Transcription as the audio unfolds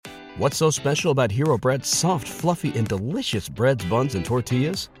What's so special about Hero Bread's soft, fluffy, and delicious breads, buns, and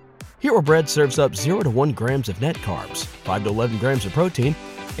tortillas? Hero Bread serves up 0 to 1 grams of net carbs, 5 to 11 grams of protein,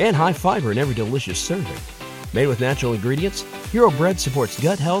 and high fiber in every delicious serving. Made with natural ingredients, Hero Bread supports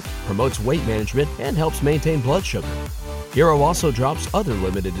gut health, promotes weight management, and helps maintain blood sugar. Hero also drops other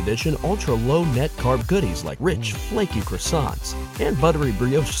limited edition ultra-low net carb goodies like rich, flaky croissants and buttery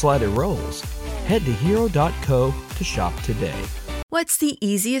brioche slider rolls. Head to hero.co to shop today. What's the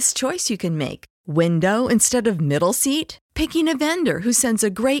easiest choice you can make? Window instead of middle seat? Picking a vendor who sends a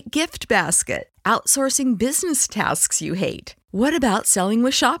great gift basket? Outsourcing business tasks you hate? What about selling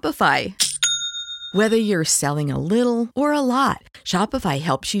with Shopify? Whether you're selling a little or a lot, Shopify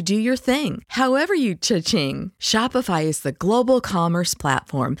helps you do your thing, however you cha-ching. Shopify is the global commerce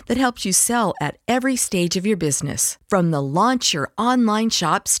platform that helps you sell at every stage of your business. From the launch your online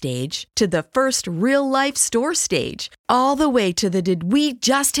shop stage to the first real-life store stage, all the way to the did we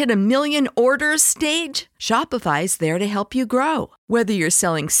just hit a million orders stage. Shopify's there to help you grow. Whether you're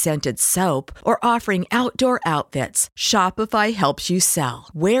selling scented soap or offering outdoor outfits, Shopify helps you sell.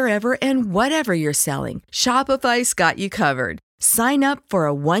 Wherever and whatever you're selling, Shopify's got you covered. Sign up for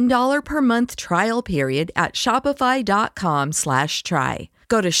a $1 per month trial period at shopify.com/try.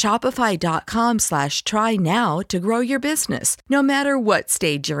 Go to shopify.com/try now to grow your business, no matter what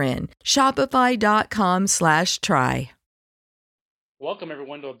stage you're in. Shopify.com/try. Welcome,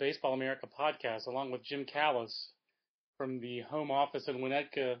 everyone, to a Baseball America podcast, along with Jim Callis from the home office in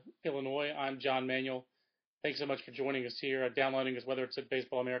Winnetka, Illinois. I'm John Manuel. Thanks so much for joining us here, downloading us, whether it's at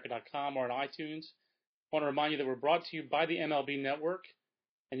baseballamerica.com or on iTunes. I want to remind you that we're brought to you by the MLB Network,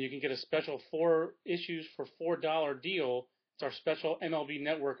 and you can get a special 4 issues for $4 deal. It's our special MLB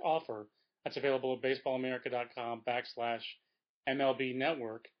Network offer. That's available at baseballamerica.com/MLB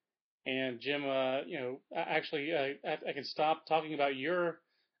Network. And Jim, I can stop talking about your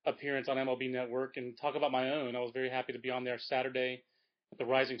appearance on MLB Network and talk about my own. I was very happy to be on there Saturday at the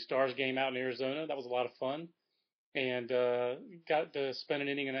Rising Stars game out in Arizona. That was a lot of fun. And got to spend an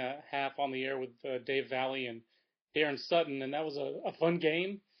inning and a half on the air with Dave Valley and Darren Sutton, and that was a fun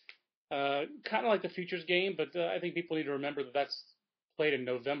game. Kind of like the Futures game, but I think people need to remember that that's played in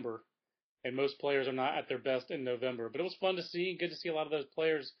November, and most players are not at their best in November. But it was fun to see, good to see a lot of those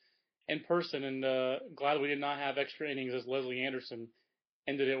players in person, and glad we did not have extra innings as Leslie Anderson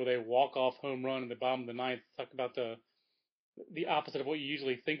ended it with a walk-off home run in the bottom of the ninth. Talk about the opposite of what you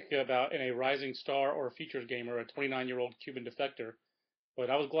usually think about in a Rising Star or a Futures game or a 29-year-old Cuban defector. But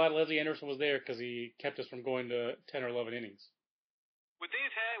I was glad Leslie Anderson was there because he kept us from going to 10 or 11 innings. Would they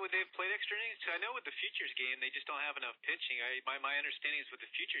have played extra innings? I know with the Futures game, they just don't have enough pitching. My understanding is with the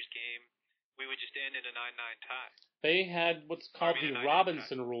Futures game, we would just end in a 9-9 tie. They had what's called the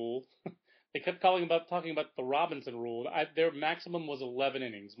Robinson rule. They kept talking about the Robinson rule. Their maximum was 11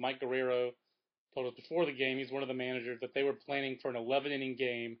 innings. Mike Guerrero told us before the game, he's one of the managers, that they were planning for an 11-inning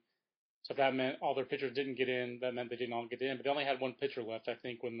game. So if that meant all their pitchers didn't get in, that meant they didn't all get in. But they only had one pitcher left, I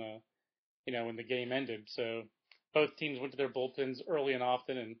think, when the game ended. So both teams went to their bullpens early and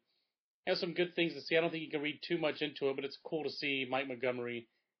often, and some good things to see. I don't think you can read too much into it, but it's cool to see Mike Montgomery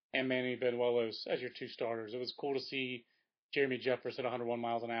and Manny Benuelos as your 2 starters. It was cool to see Jeremy Jeffress at 101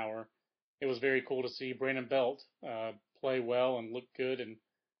 miles an hour. It was very cool to see Brandon Belt play well and look good, and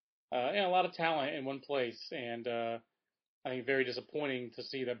a lot of talent in one place. And I think very disappointing to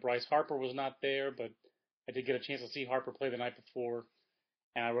see that Bryce Harper was not there, but I did get a chance to see Harper play the night before,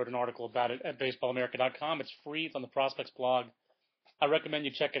 and I wrote an article about it at baseballamerica.com. It's free. It's on the Prospects blog. I recommend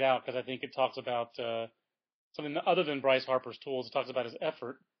you check it out because I think it talks about something other than Bryce Harper's tools. It talks about his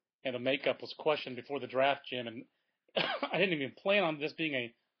effort, and the makeup was questioned before the draft, Jim, and I didn't even plan on this being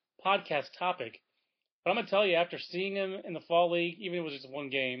a podcast topic, but I'm going to tell you, after seeing him in the Fall League, even if it was just one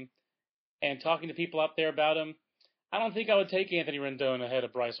game, and talking to people out there about him, I don't think I would take Anthony Rendon ahead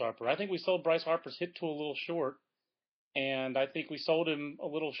of Bryce Harper. I think we sold Bryce Harper's hit tool a little short, and I think we sold him a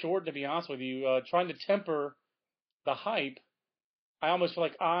little short, to be honest with you, trying to temper the hype. I almost feel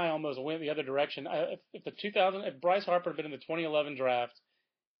like I almost went the other direction. If Bryce Harper had been in the 2011 draft,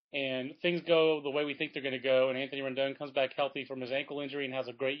 and things go the way we think they're going to go, and Anthony Rendon comes back healthy from his ankle injury and has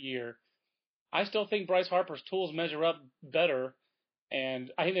a great year, I still think Bryce Harper's tools measure up better,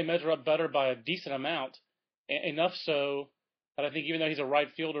 and I think they measure up better by a decent amount, enough so that I think even though he's a right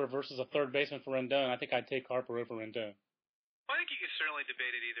fielder versus a third baseman for Rendon, I think I'd take Harper over Rendon. Well, I think you can certainly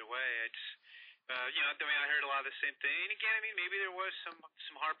debate it either way. It's I heard a lot of the same thing. And again, maybe there was some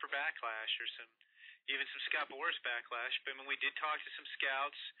Harper backlash or even some Scott Boras backlash. But when we did talk to some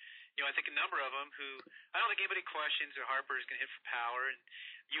scouts, I think a number of them who I don't think anybody questions that Harper is going to hit for power. And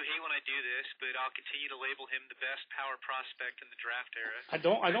you hate when I do this, but I'll continue to label him the best power prospect in the draft era. I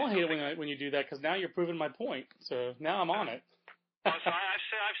don't hate it when you do that, because now you're proving my point. So now I'm on it. Well, so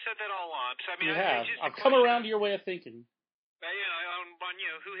I've said that all along. So I mean, You have. I've come around to your way of thinking. On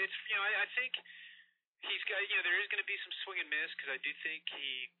who hits. I think he's got. There is going to be some swing and miss, because I do think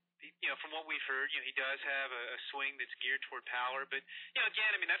he from what we've heard, he does have a swing that's geared toward power. But,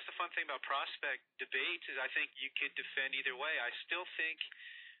 again, I mean, that's the fun thing about prospect debates is I think you could defend either way. I still think,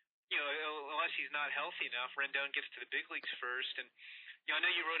 unless he's not healthy enough, Rendon gets to the big leagues first. And, I know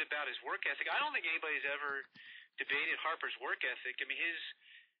you wrote about his work ethic. I don't think anybody's ever debated Harper's work ethic. I mean,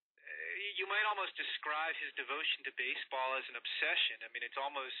 you might almost describe his devotion to baseball as an obsession. I mean, it's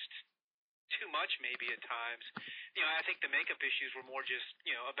almost too much maybe at times. I think the makeup issues were more just,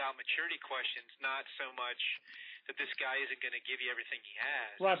 about maturity questions, not so much that this guy isn't going to give you everything he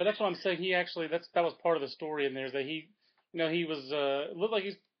has. Right, but that's what I'm saying. He actually, that was part of the story in there, is that he was, looked like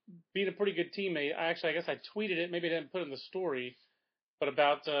he's being a pretty good teammate. I guess I tweeted it, maybe I didn't put it in the story, but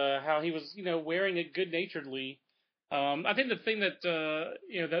about, how he was, wearing it good-naturedly. I think the thing that,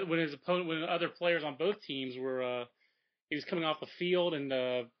 that when other players on both teams were, he was coming off the field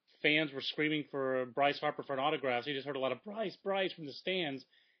and, fans were screaming for Bryce Harper for an autograph. So you just heard a lot of Bryce from the stands.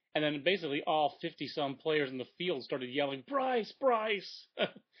 And then basically all 50-some players in the field started yelling, Bryce!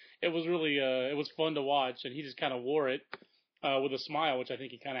 It was really, it was fun to watch. And he just kind of wore it with a smile, which I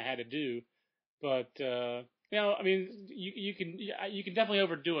think he kind of had to do. But, I mean, you can definitely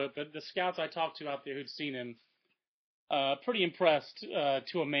overdo it. But the scouts I talked to out there who'd seen him, pretty impressed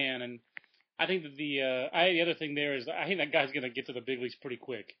to a man. And I think that the other thing there is I think that guy's going to get to the big leagues pretty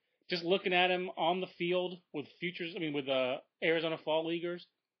quick. Just looking at him on the field with Arizona Fall Leaguers,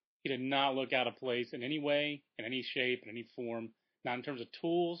 he did not look out of place in any way, in any shape, in any form. Not in terms of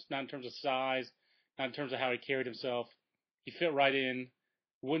tools, not in terms of size, not in terms of how he carried himself. He fit right in.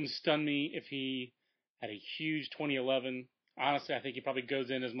 Wouldn't stun me if he had a huge 2011. Honestly, I think he probably goes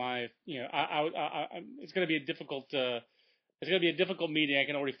in as my, it's going to be a difficult, meeting. I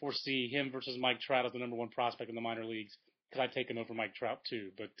can already foresee him versus Mike Trout as the number one prospect in the minor leagues, because I'd take him over Mike Trout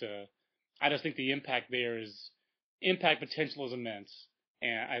too. But I just think the impact potential is immense.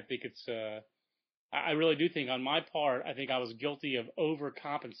 And I think it's, I really do think on my part, I think I was guilty of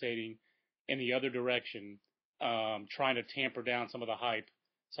overcompensating in the other direction, trying to tamper down some of the hype.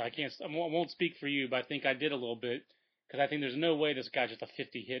 So I won't speak for you, but I think I did a little bit, because I think there's no way this guy's just a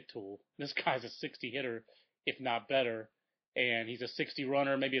 50 hit tool. This guy's a 60 hitter, if not better. And he's a 60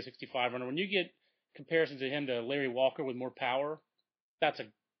 runner, maybe a 65 runner. When you get comparisons to him to Larry Walker with more power, that's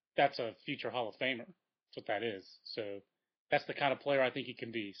a future Hall of Famer. That's what that is. So that's the kind of player I think he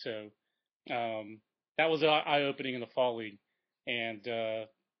can be. So that was eye-opening in the Fall League, and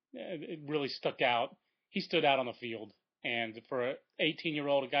it really stuck out. He stood out on the field, and for an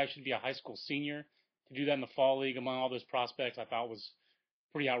 18-year-old, a guy should be a high school senior, to do that in the Fall League among all those prospects, I thought was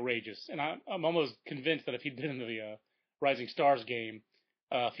pretty outrageous. And I'm almost convinced that if he'd been in the Rising Stars game,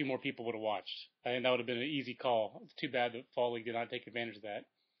 a few more people would have watched. I think that would have been an easy call. It's too bad that Fall League did not take advantage of that.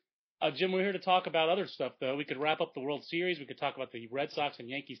 Jim, we're here to talk about other stuff, though. We could wrap up the World Series. We could talk about the Red Sox and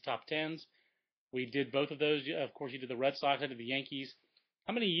Yankees top tens. We did both of those. Of course, you did the Red Sox. I did the Yankees.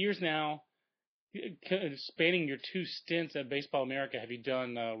 How many years now, spanning your two stints at Baseball America, have you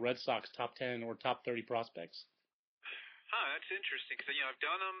done Red Sox top 10 or top 30 prospects? That's interesting, because I've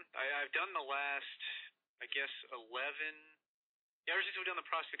done them. I've done the last, I guess, 11. Ever since we've done the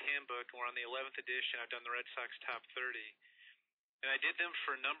Prospect Handbook, and we're on the 11th edition, I've done the Red Sox top 30. And I did them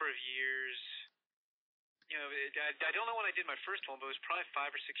for a number of years. I don't know when I did my first one, but it was probably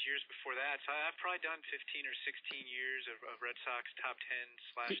 5 or 6 years before that. So I've probably done 15 or 16 years of Red Sox top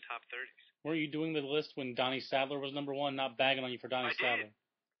 10/top 30s. Were you doing the list when Donnie Sadler was number one? Not bagging on you for Donnie Sadler.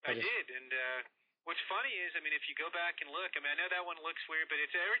 I did. And what's funny is, if you go back and look, I know that one looks weird, but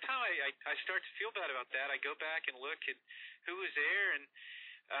it's every time I start to feel bad about that, I go back and look at who was there, and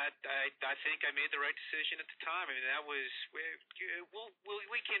I think I made the right decision at the time. That was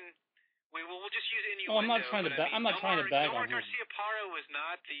we'll just use innuendo. I'm not trying to bag on him. Nomar Garciaparra was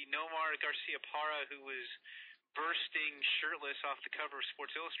not the Nomar Garciaparra who was bursting shirtless off the cover of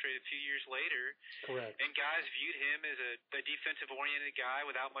Sports Illustrated a few years later. Correct. And guys viewed him as a defensive-oriented guy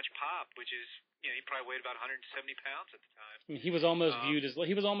without much pop, which is, he probably weighed about 170 pounds at the time. He was almost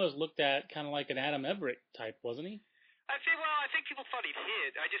he was almost looked at kind of like an Adam Everett type, wasn't he? I think people thought he'd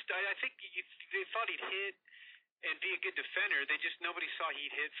hit. I think they thought he'd hit and be a good defender. Nobody saw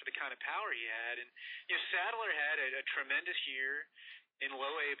he'd hit for the kind of power he had. And, Sadler had a tremendous year in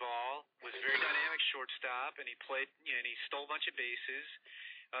low A ball, was a very dynamic shortstop, and he played, and he stole a bunch of bases.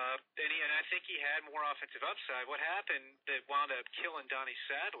 And I think he had more offensive upside. What happened that wound up killing Donnie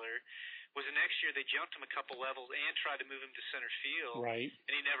Sadler was the next year they jumped him a couple levels and tried to move him to center field, right?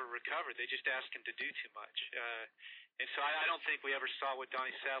 And he never recovered. They just asked him to do too much. And so I don't think we ever saw what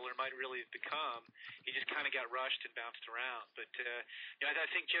Donnie Sadler might really have become. He just kind of got rushed and bounced around. But I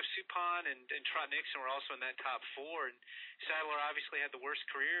think Jeff Suppan and Trot Nixon were also in that top four. And Sadler obviously had the worst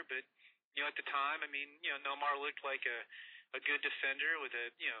career, but at the time, Nomar looked like a good defender with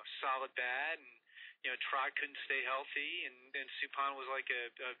a solid bat, and Trot couldn't stay healthy, and Suppan was like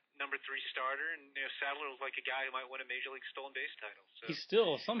a number 3 starter, and Sadler was like a guy who might win a major league stolen base title. So, he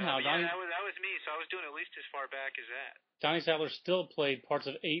still somehow that was me. So I was doing at least as far back as that. Donnie Sadler still played parts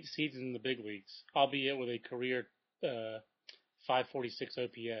of 8 seasons in the big leagues, albeit with a career 546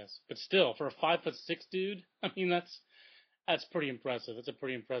 OPS. But still, for a 5'6" dude, that's pretty impressive. It's a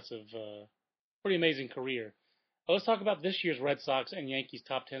pretty impressive, pretty amazing career. Let's talk about this year's Red Sox and Yankees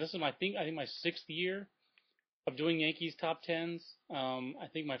top 10. This is I think my 6th year of doing Yankees top 10s. I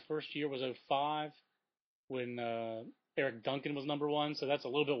think my first year was 2005 when Eric Duncan was number 1, so that's a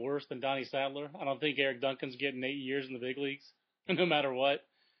little bit worse than Donnie Sadler. I don't think Eric Duncan's getting 8 years in the big leagues, no matter what.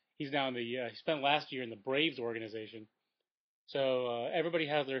 He's now in he spent last year in the Braves organization. So everybody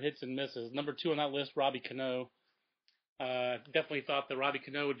has their hits and misses. Number 2 on that list, Robbie Cano. Definitely thought that Robbie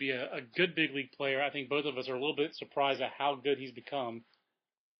Cano would be a good big league player. I think both of us are a little bit surprised at how good he's become.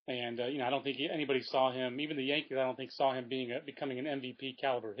 And, I don't think anybody saw him, even the Yankees, I don't think saw him becoming an MVP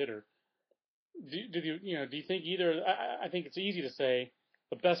caliber hitter. Do you think either, I think it's easy to say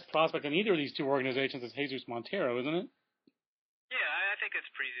the best prospect in either of these two organizations is Jesus Montero, isn't it? Yeah, I think it's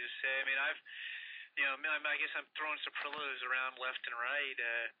pretty easy to say. I guess I'm throwing superlatives around left and right.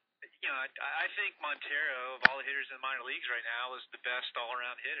 I think Montero, of all the hitters in the minor leagues right now, is the best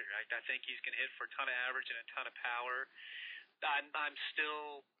all-around hitter. I think he's going to hit for a ton of average and a ton of power. I'm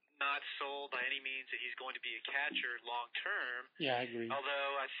still not sold by any means that he's going to be a catcher long-term. Yeah, I agree.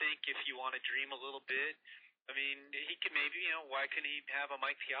 Although I think if you want to dream a little bit, he could maybe, why couldn't he have a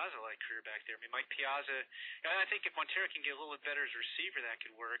Mike Piazza-like career back there? Mike Piazza, I think if Montero can get a little bit better as a receiver, that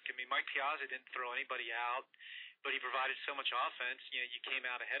could work. Mike Piazza didn't throw anybody out, but he provided so much offense. You came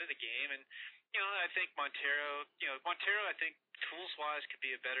out ahead of the game, and I think Montero, I think tools-wise could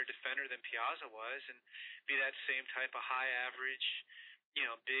be a better defender than Piazza was, and be that same type of high average,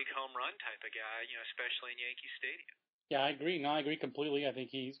 big home run type of guy, especially in Yankee Stadium. Yeah, I agree. No, I agree completely. I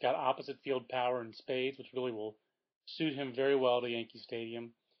think he's got opposite field power in spades, which really will suit him very well to Yankee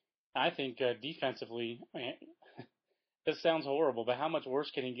Stadium. I think defensively, this sounds horrible, but how much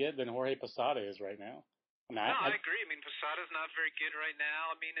worse can he get than Jorge Posada is right now? I agree. Posada's not very good right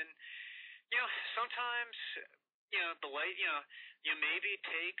now. Sometimes, the late, maybe it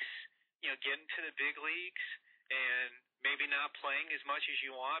takes, getting to the big leagues and maybe not playing as much as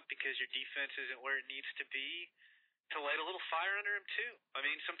you want because your defense isn't where it needs to be, to light a little fire under him too. I'm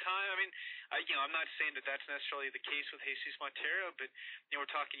not saying that that's necessarily the case with Jesus Montero, but we're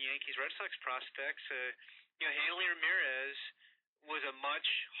talking Yankees Red Sox prospects. Hanley Ramirez was a much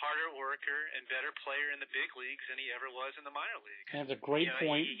harder worker and better player in the big leagues than he ever was in the minor leagues. That's a great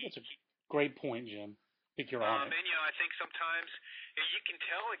point. That's a great point, Jim. I think you're on it. And I think sometimes you can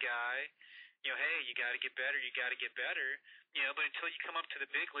tell a guy, hey, you got to get better. But until you come up to the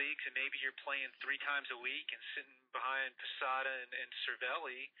big leagues and maybe you're playing 3 times a week and sitting behind Posada and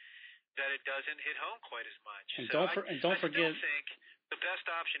Cervelli, that it doesn't hit home quite as much. And so don't forget. I think the best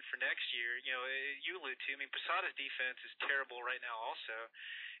option for next year, you allude to, Posada's defense is terrible right now also,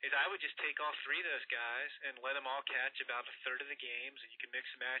 is I would just take all 3 of those guys and let them all catch about a third of the games, and you can mix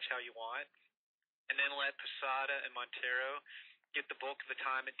and match how you want, and then let Posada and Montero get the bulk of the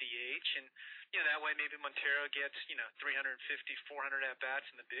time at DH, and that way maybe Montero gets 350, 400 at bats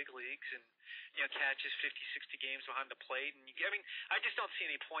in the big leagues, and catches 50, 60 games behind the plate, and I just don't see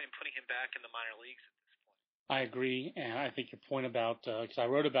any point in putting him back in the minor leagues at this point. I agree, and I think your point about because I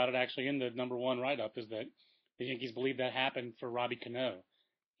wrote about it actually in the number 1 write-up is that the Yankees believe that happened for Robbie Cano.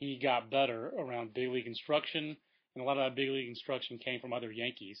 He got better around big league instruction, and a lot of that big league instruction came from other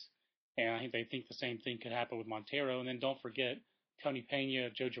Yankees. And I think they think the same thing could happen with Montero. And then don't forget Tony Pena,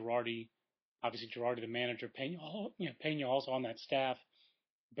 Joe Girardi, obviously Girardi the manager, Pena also on that staff,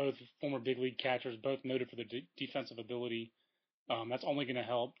 both former big league catchers, both noted for their defensive ability. That's only going to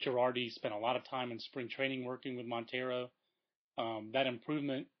help. Girardi spent a lot of time in spring training working with Montero. That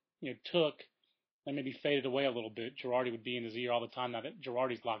improvement took and maybe faded away a little bit. Girardi would be in his ear all the time now that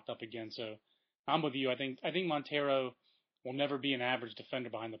Girardi's locked up again. So I'm with you. I think Montero will never be an average defender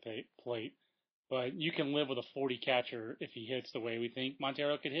behind the plate, but you can live with a 40 catcher if he hits the way we think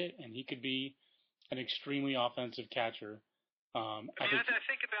Montero could hit, and he could be an extremely offensive catcher I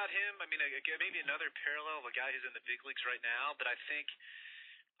think about him. I mean, maybe another parallel of a guy who's in the big leagues right now, but I think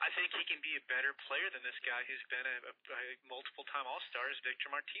he can be a better player than this guy who's been a multiple-time All-Star, is Victor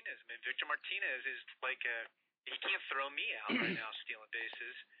Martinez. I mean, Victor Martinez is like he can't throw me out right now stealing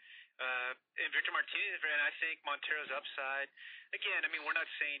bases. And Victor Martinez, and I think Montero's upside, again, I mean, we're not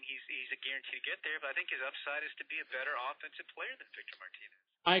saying he's a guarantee to get there, but I think his upside is to be a better offensive player than Victor Martinez.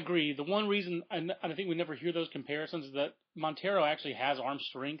 I agree. The one reason, and I think we never hear those comparisons, is that Montero actually has arm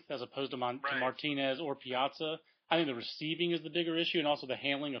strength as opposed to, to Martinez or Piazza. I think the receiving is the bigger issue, and also the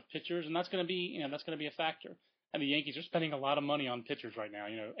handling of pitchers, and that's going to be, a factor. And the Yankees are spending a lot of money on pitchers right now.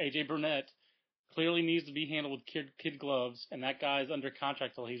 AJ Burnett clearly needs to be handled with kid gloves, and that guy's under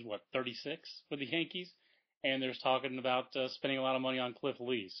contract till he's 36 with the Yankees, and there's talking about spending a lot of money on Cliff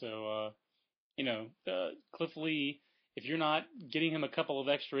Lee. So, Cliff Lee, if you're not getting him a couple of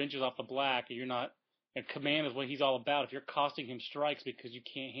extra inches off the black, you're not, command is what he's all about. If you're costing him strikes because you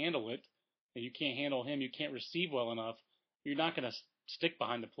can't handle it, and you can't handle him, you can't receive well enough, you're not going to stick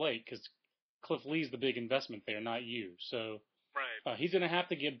behind the plate because Cliff Lee's the big investment there, not you. So he's going to have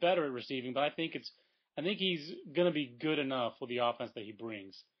to get better at receiving, but I think he's going to be good enough with the offense that he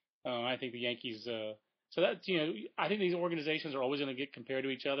brings. I think the Yankees. So that I think these organizations are always going to get compared to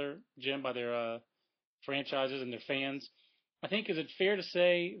each other, Jim, by their franchises and their fans. I think, is it fair to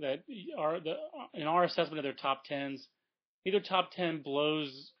say that in our assessment of their top tens, neither top 10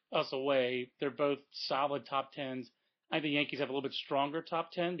 blows us away. They're both solid top tens. I think the Yankees have a little bit stronger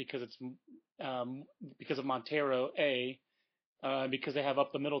top 10 because it's because of Montero, because they have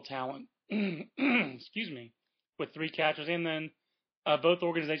up the middle talent. Excuse me, with 3 catchers, and then both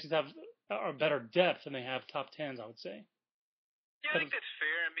organizations are better depth than they have top tens, I would say. Yeah, I think that's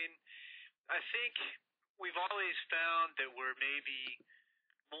fair. I mean, I think we've always found that we're maybe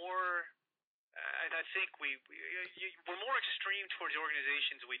more. I think we're more extreme towards the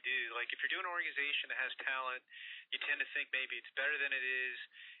organizations we do. Like, if you're doing an organization that has talent, you tend to think maybe it's better than it is.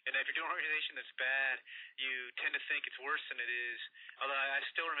 And if you're doing an organization that's bad, you tend to think it's worse than it is. Although I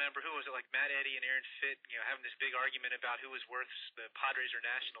still remember, who was it, like Matt Eddy and Aaron Fitt, having this big argument about who was worse, the Padres or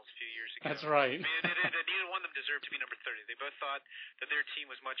Nationals a few years ago. That's right. I mean, neither one of them deserved to be number 30. They both thought that their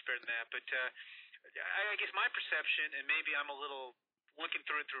team was much better than that. But I guess my perception, and maybe I'm a little looking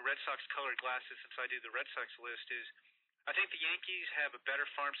through it through Red Sox colored glasses since I do the Red Sox list, is I think the Yankees have a better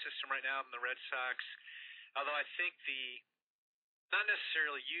farm system right now than the Red Sox. Although I think not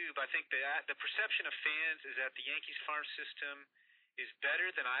necessarily you, but I think the perception of fans is that the Yankees farm system is better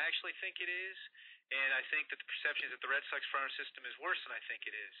than I actually think it is. And I think that the perception is that the Red Sox farm system is worse than I think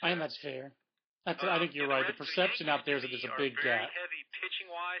it is. I think that's fair. I think you're right. The perception out there is that there's a big gap. Very heavy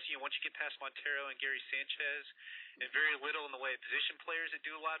pitching-wise. Once you get past Montero and Gary Sanchez, and very little in the way of position players that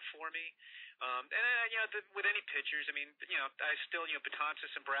do a lot for me. With any pitchers, I mean, I still,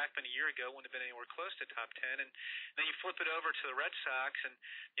 Betances and Brackman a year ago wouldn't have been anywhere close to top 10. And then you flip it over to the Red Sox, and,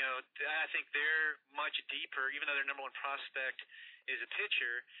 I think they're much deeper, even though their number one prospect is a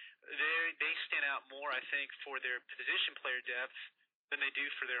pitcher. They stand out more, I think, for their position player depth than they do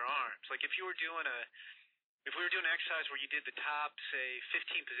for their arms. Like, if we were doing an exercise where you did the top, say,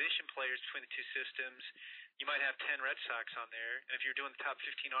 15 position players between the two systems, you might have 10 Red Sox on there. And if you're doing the top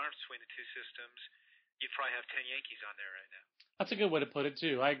 15 arms between the two systems, you'd probably have 10 Yankees on there right now. That's a good way to put it,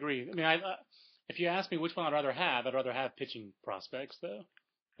 too. I agree. I mean, if you ask me which one I'd rather have pitching prospects, though.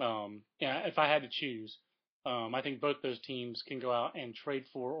 If I had to choose, I think both those teams can go out and trade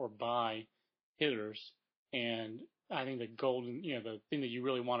for or buy hitters. And I think the thing that you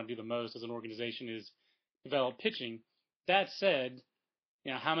really want to do the most as an organization is develop pitching. That said,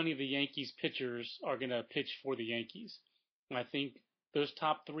 how many of the Yankees pitchers are going to pitch for the Yankees? And I think those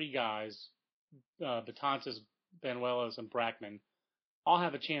top 3 guys, Betances, Benuelos, and Brackman, all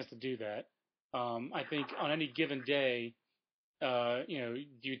have a chance to do that. I think on any given day, do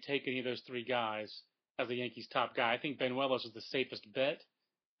you take any of those 3 guys as the Yankees' top guy? I think Benuelos is the safest bet.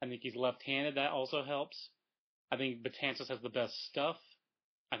 I think he's left-handed. That also helps. I think Betances has the best stuff.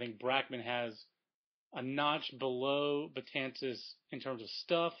 I think Brackman has a notch below Betances in terms of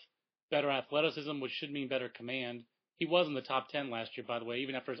stuff, better athleticism, which should mean better command. He was in the top 10 last year, by the way.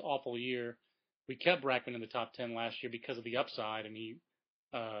 Even after his awful year, we kept Brackman in the top 10 last year because of the upside, and he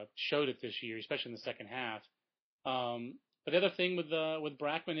showed it this year, especially in the second half. But the other thing with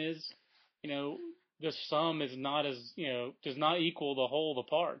Brackman is, the sum is not as, does not equal the whole of the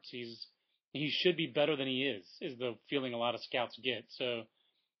parts. He should be better than he is the feeling a lot of scouts get. So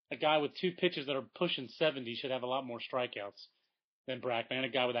a guy with 2 pitches that are pushing 70 should have a lot more strikeouts than Brackman, and a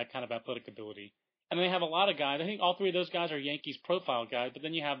guy with that kind of athletic ability. And they have a lot of guys. I think all 3 of those guys are Yankees profile guys, but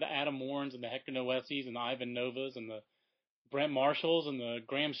then you have the Adam Warrens and the Hector Noeses and the Ivan Novas and the Brent Marshalls and the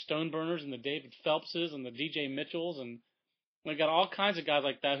Graham Stoneburners and the David Phelpses and the DJ Mitchells, and we've got all kinds of guys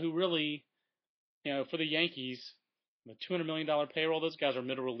like that who really, for the Yankees, the $200 million payroll, those guys are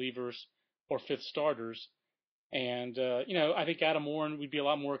middle relievers or fifth starters. And, I think Adam Warren we'd be a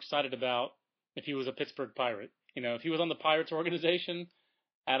lot more excited about if he was a Pittsburgh Pirate. If he was on the Pirates organization,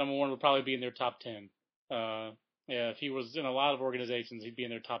 Adam Warren would probably be in their top 10. If he was in a lot of organizations, he'd be in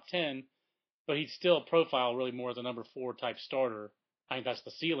their top 10, but he'd still profile really more as a number 4 type starter. I think that's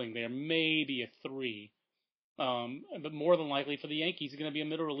the ceiling there, maybe a 3. But more than likely for the Yankees, he's going to be a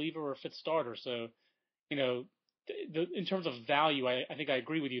middle reliever or a fifth starter. So, in terms of value, I think I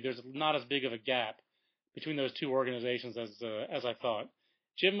agree with you. There's not as big of a gap between those two organizations as I thought.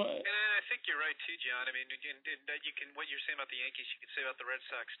 Jim? And I think you're right too, John. I mean, what you're saying about the Yankees, you can say about the Red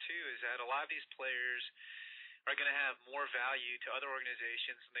Sox too, is that a lot of these players are going to have more value to other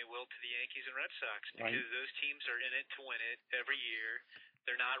organizations than they will to the Yankees and Red Sox, because those teams are in it to win it every year.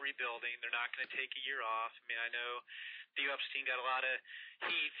 They're not rebuilding. They're not going to take a year off. I mean, I know Theo Epstein got a lot of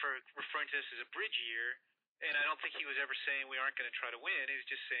heat for referring to this as a bridge year, and I don't think he was ever saying we aren't going to try to win. He was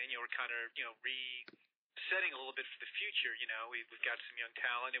just saying, we're kind of, resetting a little bit for the future. We've got some young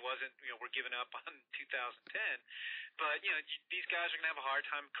talent. It wasn't, we're giving up on 2010, but these guys are going to have a hard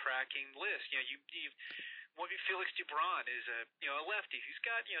time cracking the list. Felix Dubron is a lefty who's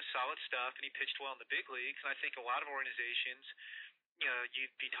got solid stuff, and he pitched well in the big leagues. And I think a lot of organizations,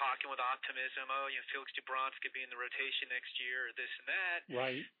 you'd be talking with optimism. Felix Dubron's could be in the rotation next year, or this and that.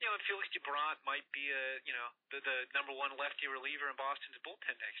 Right. And Felix Dubron might be the number 1 lefty reliever in Boston's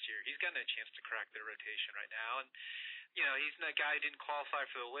bullpen next year. He's got no chance to crack their rotation right now, and he's that guy who didn't qualify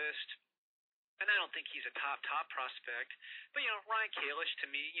for the list. And I don't think he's a top prospect. But, Ryan Kalish, to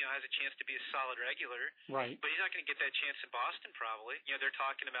me, has a chance to be a solid regular. Right. But he's not going to get that chance in Boston, probably. They're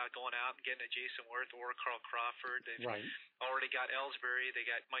talking about going out and getting a Jason Worth or a Carl Crawford. They've already got Ellsbury. They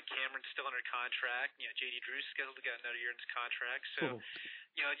got Mike Cameron still under contract. J.D. Drew's scheduled to get another year in his contract. So,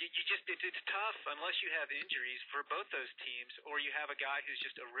 it's tough unless you have injuries for both those teams, or you have a guy who's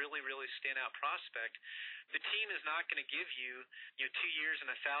just a really, really standout prospect. The team is not going to give you, 2 years and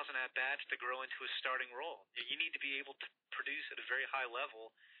 1,000 at-bats to grow into a starting role. You need to be able to produce at a very high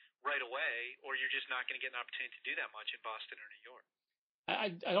level right away, or you're just not going to get an opportunity to do that much in Boston or New York.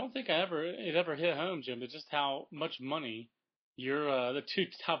 I don't think it ever hit home, Jim, but just how much money the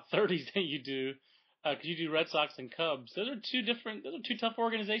 2 top 30s that you do, because you do Red Sox and Cubs. Those are 2 tough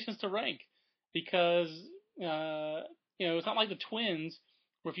organizations to rank, because it's not like the Twins,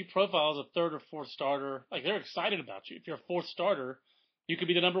 where if you profile as a 3rd or 4th starter, like, they're excited about you. If you're a 4th starter, you could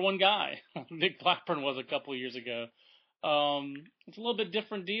be the number 1 guy. Nick Blackburn was a couple of years ago. It's a little bit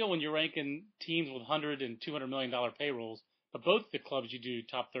different deal when you're ranking teams with $100 and $200 million payrolls. But both the clubs you do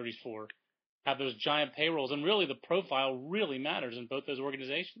top 30s for have those giant payrolls, and really the profile really matters in both those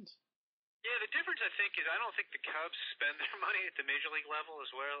organizations. Yeah, the difference, I think, is I don't think the Cubs spend their money at the major league level as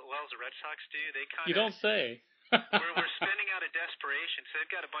well as the Red Sox do. They kind of, you don't say. we're spending out of desperation, so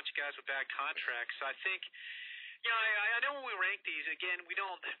they've got a bunch of guys with bad contracts. So I think, I know when we rank these, again, we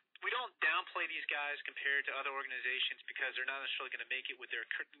don't downplay these guys compared to other organizations, because they're not necessarily going to make it with their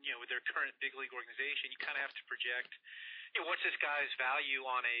current big league organization. You kind of have to project, what's this guy's value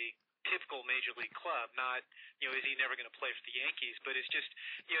on a typical major league club, not, is he never going to play for the Yankees? But it's just,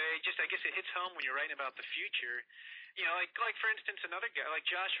 I guess it hits home when you're writing about the future. Like for instance, another guy like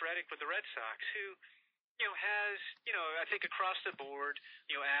Josh Reddick with the Red Sox, who, has, I think across the board,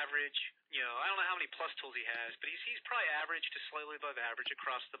 average, I don't know how many plus tools he has, but he's probably average to slightly above average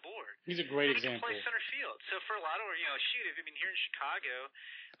across the board. He's a great example. He can play center field. So for a lot of, here in Chicago,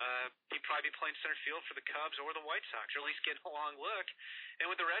 he'd probably be playing center field for the Cubs or the White Sox, or at least getting a long look. And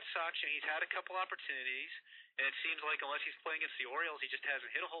with the Red Sox, he's had a couple opportunities, and it seems like unless he's playing against the Orioles, he just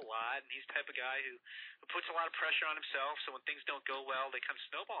hasn't hit a whole lot. And he's the type of guy who puts a lot of pressure on himself, so when things don't go well, they kind of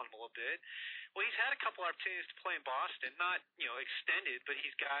snowball him a little bit. Well, he's had a couple opportunities to play in Boston, not, extended, but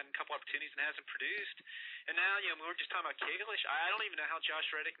he's gotten a couple opportunities and hasn't produced. And now, we were just talking about Kalish. I don't even know how Josh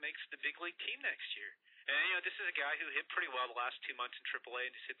Reddick makes the big league team next year. And, this is a guy who hit pretty well the last 2 months in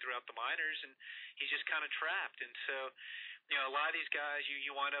AAA and just hit throughout the minors, and he's just kind of trapped. And so, a lot of these guys,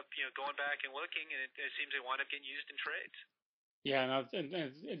 you wind up, going back and looking, and it seems they wind up getting used in trades. Yeah, and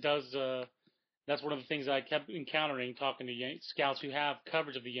it does. That's one of the things I kept encountering talking to scouts who have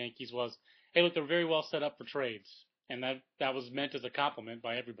coverage of the Yankees was, hey, look, they're very well set up for trades, and that was meant as a compliment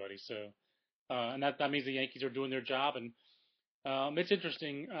by everybody. So, and that means the Yankees are doing their job. And it's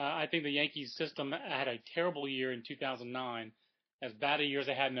interesting. I think the Yankees system had a terrible year in 2009, as bad a year as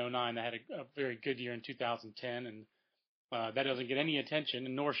they had in 2009. They had a very good year in 2010, and that doesn't get any attention,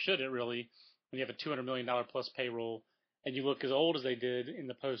 and nor should it really, when you have a $200 million plus payroll and you look as old as they did in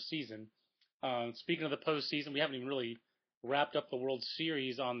the postseason. Speaking of the postseason, we haven't even really wrapped up the World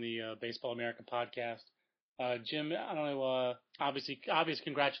Series on the Baseball America podcast. Jim, I don't know. Obvious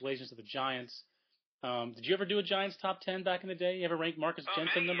congratulations to the Giants. Did you ever do a Giants top 10 back in the day? You ever rank Marcus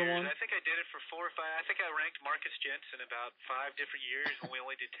Jensen number years. 1? I think I did it for 4 or 5. I think I ranked Marcus Jensen about 5 different years. When we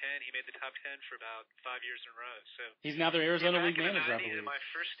only did 10, he made the top 10 for about 5 years in a row. So he's now their Arizona League manager, I believe. In my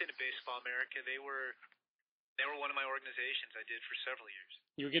first stint at Baseball America, they were one of my organizations I did for several years.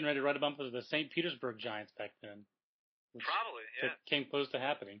 You were getting ready to write a bump for the St. Petersburg Giants back then. Probably, yeah. That came close to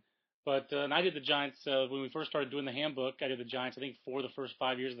happening. But and I did the Giants when we first started doing the handbook. I did the Giants, I think, for the first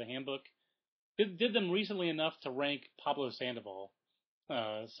 5 years of the handbook. Did them recently enough to rank Pablo Sandoval.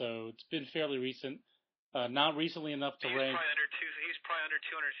 So it's been fairly recent. Not recently enough to rank. He was probably under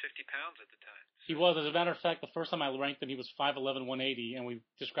 250 pounds at the time. He was. As a matter of fact, the first time I ranked him, he was 5'11", 180, and we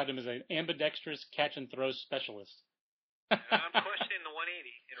described him as an ambidextrous catch and throw specialist. I'm questioning the 180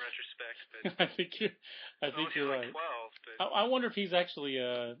 in retrospect, but I think you're right. 12, but I wonder if he's actually,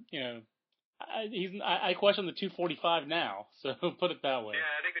 I question the 245 now. So put it that way.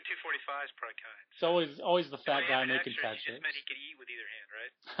 Yeah, I think the 245 is probably kind. It's always the fat guy making fat jokes. Just meant he could eat with either hand,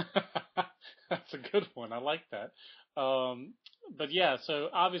 right? That's a good one. I like that. But yeah, so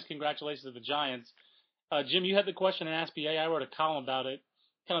obvious congratulations to the Giants. Jim, you had the question in Ask BA. I wrote a column about it,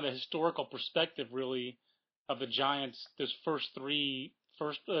 kind of the historical perspective, really, of the Giants. Those three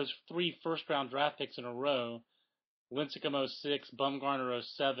first round draft picks in a row. Lincecum 06, Bumgarner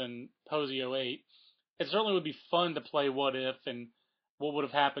 07, Posey 08. It certainly would be fun to play what if and what would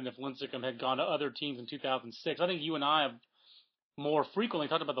have happened if Lincecum had gone to other teams in 2006. I think you and I have more frequently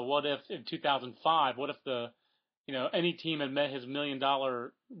talked about the what if in 2005. What if any team had met his $1 million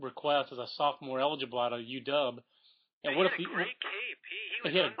request as a sophomore eligible out of UW? And what if he had a great cape.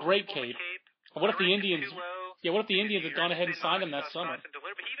 He had a great cape. What if the Indians? Yeah, what if the Indians had gone ahead and signed him that summer? But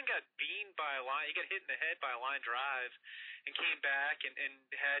he even got beamed by a line. He got hit in the head by a line drive and came back and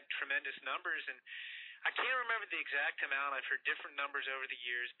had tremendous numbers. And I can't remember the exact amount. I've heard different numbers over the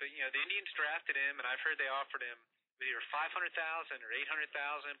years. But, the Indians drafted him, and I've heard they offered him either $500,000 or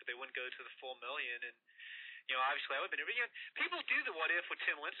 $800,000, but they wouldn't go to the full $1 million. And, obviously that would have been. But, people do the what if with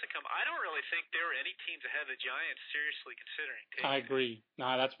Tim Lincecum. I don't really think there were any teams ahead of the Giants seriously considering taking I agree.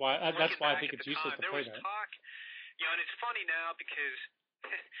 No, that's why I think it's useless to play that. There was talk, and it's funny now because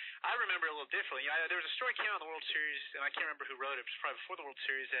I remember a little differently. There was a story came out in the World Series, and I can't remember who wrote it. It was probably before the World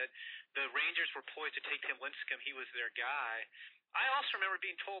Series that the Rangers were poised to take Tim Lincecum. He was their guy. I also remember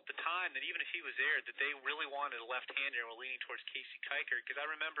being told at the time that even if he was there, that they really wanted a left-hander and were leaning towards Casey Kiker. Because I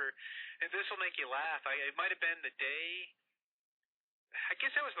remember, and this will make you laugh, it might have been the day, I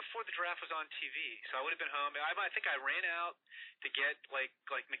guess that was before the draft was on TV. So I would have been home. I think I ran out to get like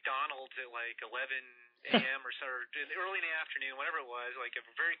McDonald's at like 11 a.m. or so, or early in the afternoon, whatever it was, like a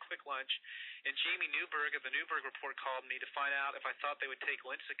very quick lunch. And Jamie Newberg of the Newberg Report called me to find out if I thought they would take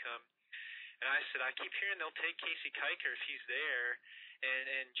Lincecum. And I said, I keep hearing they'll take Casey Kiker if he's there.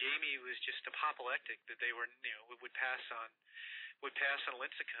 And Jamie was just apoplectic that they were, would pass on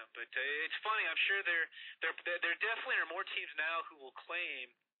Lincecum. But it's funny. I'm sure there definitely are more teams now who will claim,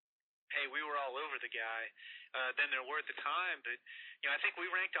 hey, we were all over the guy than there were at the time. But I think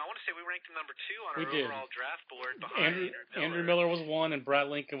I want to say we ranked him number 2 on our overall draft board behind Andrew Miller was 1 and Brad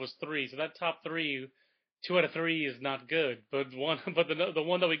Lincoln was 3. So that top 3. 2 out of 3 is not good, but the one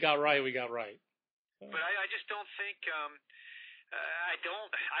that we got right, we got right. But I just don't think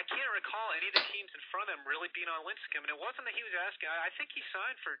I can't recall any of the teams in front of him really being on Lincecum, and it wasn't that he was asking. I think he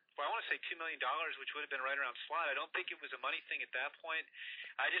signed for I want to say $2 million, which would have been right around slot. I don't think it was a money thing at that point.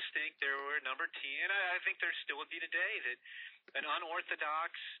 I just think there were a number of teams, and I think there still would be today that an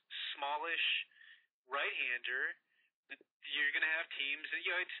unorthodox, smallish right-hander. You're going to have teams that,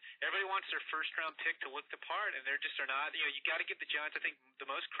 everybody wants their first round pick to look the part, and they're not, you got to give the Giants, I think, the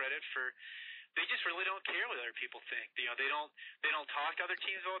most credit for, they just really don't care what other people think. They don't talk to other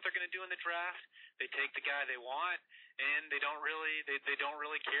teams about what they're going to do in the draft. They take the guy they want, and they don't really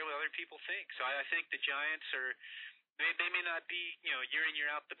care what other people think. So I think the Giants they may not be, year in,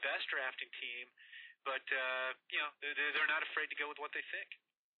 year out the best drafting team, but, they're not afraid to go with what they think.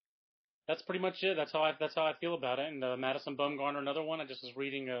 That's pretty much it. That's how I feel about it. And Madison Bumgarner, another one. I just was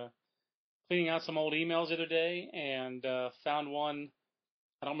cleaning out some old emails the other day, and found one.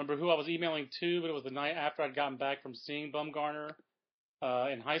 I don't remember who I was emailing to, but it was the night after I'd gotten back from seeing Bumgarner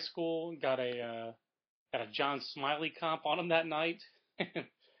in high school. Got a John Smiley comp on him that night,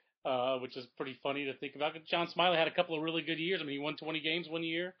 which is pretty funny to think about. John Smiley had a couple of really good years. I mean, he won 20 games one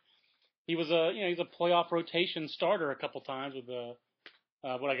year. He was he's a playoff rotation starter a couple times with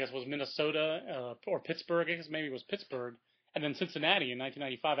what I guess was Minnesota or Pittsburgh. I guess maybe it was Pittsburgh, and then Cincinnati in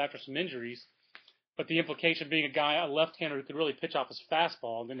 1995 after some injuries. But the implication being a left-hander who could really pitch off his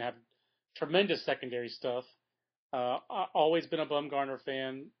fastball and then have tremendous secondary stuff. Always been a Bumgarner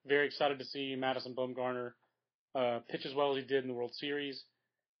fan. Very excited to see Madison Bumgarner pitch as well as he did in the World Series.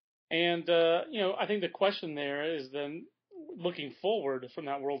 And, I think the question there is then looking forward from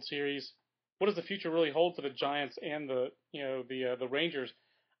that World Series, what does the future really hold for the Giants and the Rangers?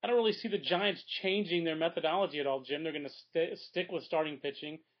 I don't really see the Giants changing their methodology at all, Jim. They're going to stick with starting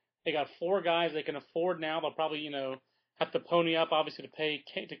pitching. They got 4 guys they can afford now. They'll probably, have to pony up, obviously,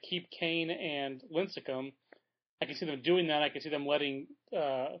 to keep Kane and Lincecum. I can see them doing that. I can see them letting,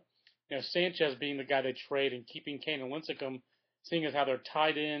 Sanchez being the guy they trade and keeping Kane and Lincecum, seeing as how they're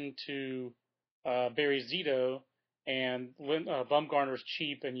tied into Barry Zito, and Bumgarner's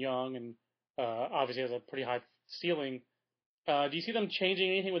cheap and young and obviously has a pretty high ceiling. Do you see them changing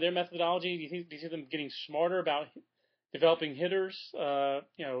anything with their methodology? Do you see them getting smarter about developing hitters?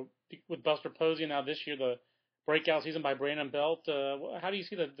 With Buster Posey now this year, the breakout season by Brandon Belt. How do you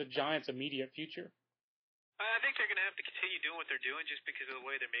see the Giants' immediate future? I think they're going to have to continue doing what they're doing just because of the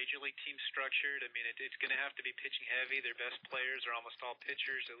way their major league team's structured. I mean, it's going to have to be pitching heavy. Their best players are almost all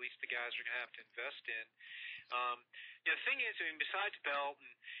pitchers. At least the guys are going to have to invest in. The thing is, I mean, besides Belt and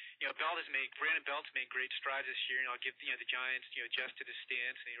Brandon Belt's made great strides this year, and I'll give the Giants adjusted his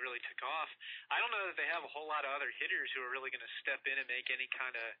stance and he really took off. I don't know that they have a whole lot of other hitters who are really going to step in and make any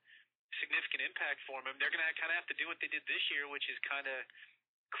kind of significant impact for them. They're going to kind of have to do what they did this year, which is kind of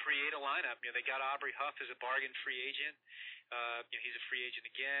create a lineup. They got Aubrey Huff as a bargain free agent. He's a free agent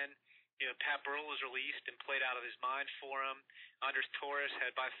again. Pat Burrell was released and played out of his mind for him. Andres Torres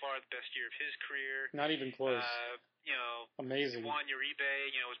had by far the best year of his career. Not even close. Amazing. Juan Uribe,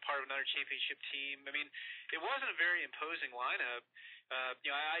 was part of another championship team. I mean, it wasn't a very imposing lineup.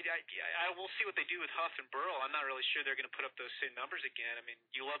 I will see what they do with Huff and Burrell. I'm not really sure they're going to put up those same numbers again. I mean,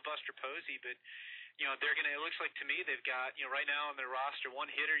 you love Buster Posey, but they're going to. It looks like to me they've got right now on their roster one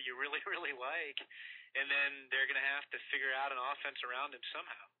hitter you really really like, and then they're going to have to figure out an offense around him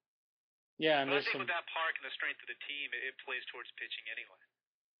somehow. Yeah, and but I think with that park and the strength of the team, it plays towards pitching anyway.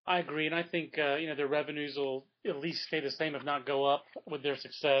 I agree, and I think their revenues will at least stay the same, if not go up, with their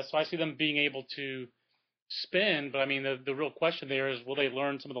success. So I see them being able to spend, but I mean the real question there is, will they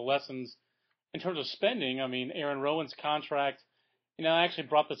learn some of the lessons in terms of spending? I mean, Aaron Rowan's contract. I actually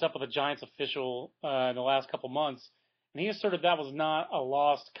brought this up with a Giants official in the last couple months, and he asserted that was not a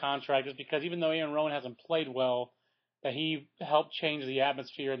lost contract, just because even though Aaron Rowan hasn't played well, that he helped change the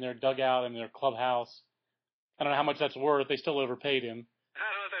atmosphere in their dugout and their clubhouse. I don't know how much that's worth. They still overpaid him. I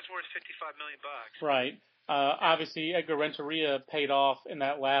don't know if that's worth $55 million. Right. Obviously, Edgar Renteria paid off in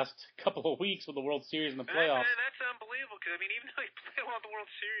that last couple of weeks with the World Series and the playoffs. That's unbelievable, because, I mean, even though he played well in the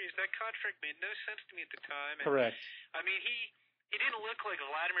World Series, that contract made no sense to me at the time. And, correct. I mean, he didn't look like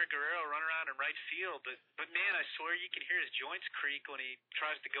Vladimir Guerrero running around in right field, but man, I swear you can hear his joints creak when he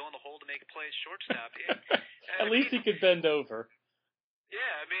tries to go in the hole to make a play at shortstop. At least he could bend over.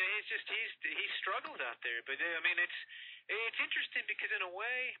 Yeah, I mean, it's just he struggled out there, but I mean, it's interesting because in a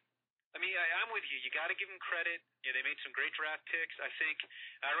way, I mean, I'm with you. You got to give them credit. They made some great draft picks. I think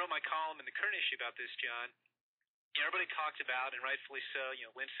I wrote my column in the current issue about this, John. Everybody talked about, and rightfully so,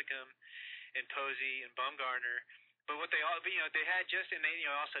 Lincecum and Posey and Bumgarner. But what they all, they had and they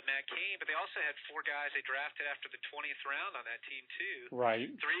also had Matt Cain, but they also had 4 guys they drafted after the 20th round on that team too. Right.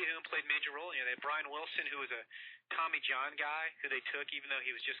 3 of whom played major role. They had Brian Wilson, who was a Tommy John guy who they took even though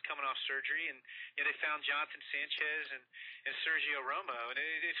he was just coming off surgery, and they found Jonathan Sanchez and Sergio Romo. And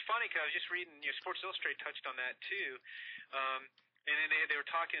it's funny because I was just reading, Sports Illustrated touched on that too. And then they were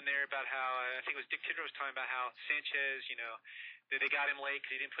talking there about how I think it was Dick Tidrow was talking about how Sanchez, they got him late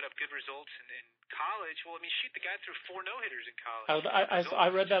because he didn't put up good results in college. Well, I mean, shoot, the guy threw 4 no-hitters in college. I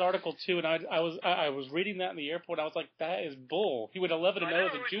read that article too, and I was reading that in the airport. I was like, that is bull. He went 11-0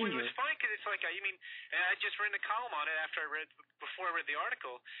 as a junior. It was funny because it's like, and I just read a column on it before I read the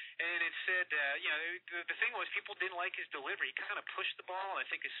article, and it said, the thing was people didn't like his delivery. He kind of pushed the ball, and I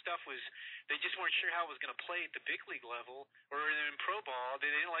think his stuff was, they just weren't sure how it was going to play at the big league level or in pro ball. They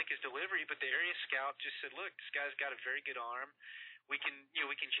didn't like his delivery, but the area scout just said, look, this guy's got a very good arm. We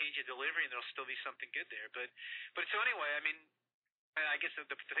can change the delivery and there'll still be something good there. But so anyway, I mean, I guess the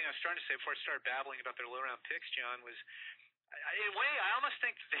thing I was trying to say before I started babbling about their low round picks, John, was in a way I almost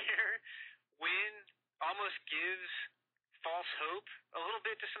think their win almost gives false hope a little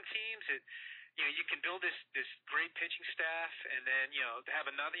bit to some teams. You can build this great pitching staff and then have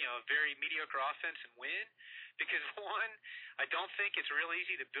another very mediocre offense and win. Because 1, I don't think it's real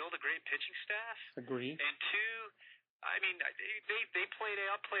easy to build a great pitching staff. Agree. And 2, I mean, they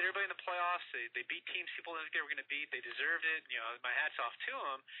outplayed everybody in the playoffs. They beat teams people didn't think they were going to beat. They deserved it. You know, my hat's off to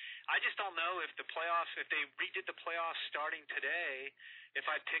them. I just don't know if the playoffs, if they redid the playoffs starting today, if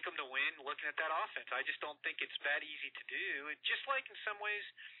I'd pick them to win looking at that offense. I just don't think it's that easy to do. And just like in some ways,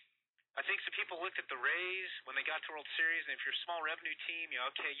 I think some people looked at the Rays when they got to World Series, and if you're a small revenue team,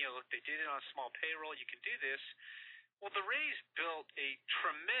 okay, look, they did it on a small payroll. You can do this. Well, the Rays built a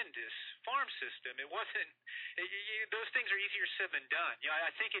tremendous farm system. It wasn't those things are easier said than done.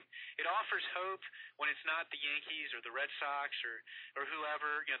 I think it offers hope when it's not the Yankees or the Red Sox or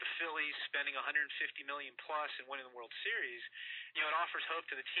whoever, the Phillies spending $150 million plus and winning the World Series. It offers hope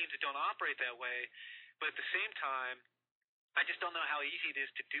to the teams that don't operate that way. But at the same time, I just don't know how easy it is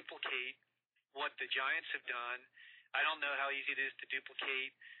to duplicate what the Giants have done. I don't know how easy it is to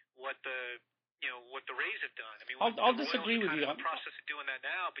duplicate what the Rays have done. I mean, I'll disagree with you. I'm in the process of doing that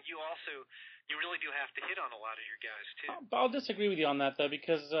now, but you really do have to hit on a lot of your guys too. I'll disagree with you on that though,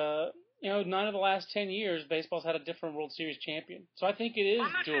 because 9 of the last 10 years, baseball's had a different World Series champion. So I think it is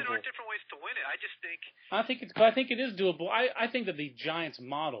I'm not doable. saying there are different ways to win it. I just think I think it is doable. I think that the Giants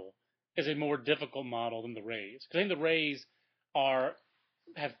model is a more difficult model than the Rays, because I think the Rays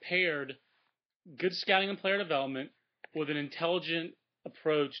have paired good scouting and player development with an intelligent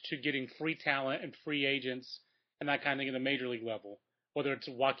approach to getting free talent and free agents and that kind of thing at the major league level, whether it's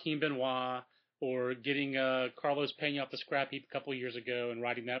Joaquin Benoit or getting Carlos Pena off the scrap heap a couple of years ago and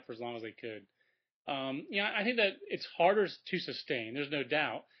riding that for as long as they could. I think that it's harder to sustain. There's no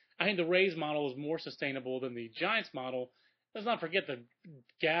doubt. I think the Rays model is more sustainable than the Giants model. Let's not forget the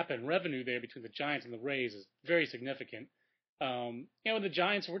gap in revenue there between the Giants and the Rays is very significant. With the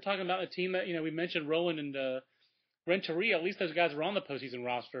Giants, we're talking about a team that, we mentioned Rowan and Renteria. At least those guys were on the postseason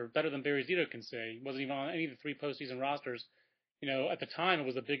roster, better than Barry Zito can say. He wasn't even on any of the 3 postseason rosters. At the time, it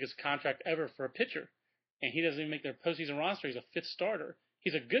was the biggest contract ever for a pitcher. And he doesn't even make their postseason roster. He's a 5th starter.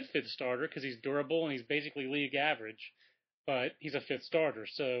 He's a good 5th starter because he's durable and he's basically league average. But he's a 5th starter.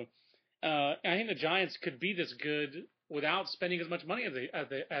 So I think the Giants could be this good without spending as much money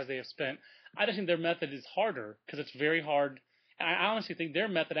as they have spent. I just think their method is harder because it's very hard. I honestly think their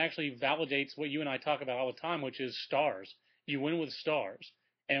method actually validates what you and I talk about all the time, which is stars. You win with stars.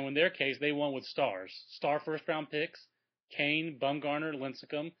 And in their case, they won with stars. Star first-round picks, Kane, Bumgarner,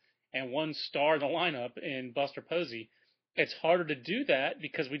 Lincecum, and 1 star in the lineup in Buster Posey. It's harder to do that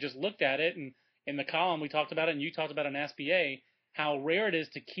because we just looked at it, and in the column we talked about it, and you talked about it in SBA, how rare it is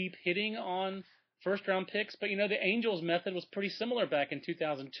to keep hitting on first-round picks. But, the Angels' method was pretty similar back in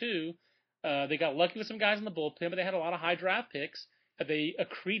 2002. They got lucky with some guys in the bullpen, but they had a lot of high draft picks that they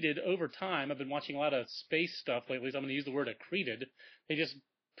accreted over time. I've been watching a lot of space stuff lately, so I'm going to use the word accreted. They just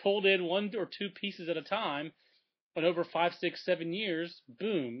pulled in 1 or 2 pieces at a time, but over 5, 6, 7 years,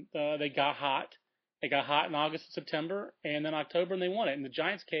 boom, they got hot. They got hot in August and September, and then October, and they won it. In the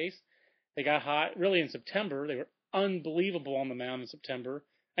Giants' case, they got hot really in September. They were unbelievable on the mound in September,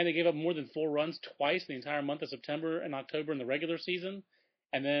 and they gave up more than 4 runs twice the entire month of September and October in the regular season,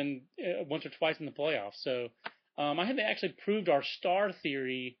 and then once or twice in the playoffs. So I think they actually proved our star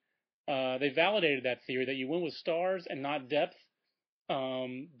theory. They validated that theory that you win with stars and not depth.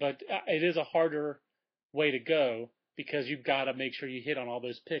 But it is a harder way to go because you've got to make sure you hit on all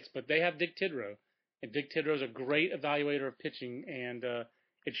those picks. But they have Dick Tidrow, and Dick Tidrow is a great evaluator of pitching, and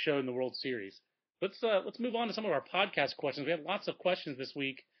it showed in the World Series. Let's move on to some of our podcast questions. We have lots of questions this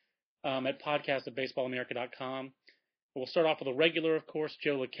week at podcast@baseballamerica.com. We'll start off with a regular, of course,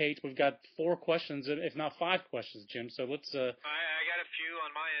 Joe LeCate. We've got 4 questions, if not 5 questions, Jim. So let's. I got a few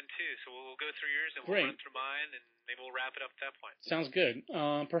on my end too, so we'll go through yours and we'll run through mine, and maybe we'll wrap it up at that point. Sounds good.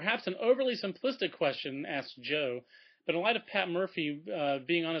 Perhaps an overly simplistic question, asked Joe, but in light of Pat Murphy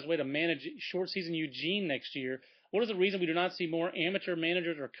being on his way to manage short season Eugene next year, what is the reason we do not see more amateur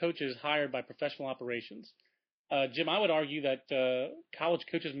managers or coaches hired by professional operations? Jim, I would argue that college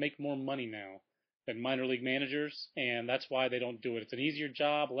coaches make more money now than minor league managers, and that's why they don't do it. It's an easier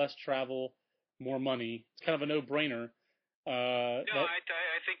job, less travel, more money. It's kind of a no-brainer. I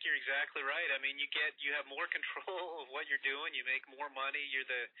think you're exactly right. I mean, you have more control of what you're doing. You make more money. You're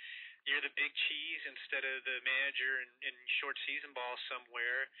the big cheese instead of the manager in short season ball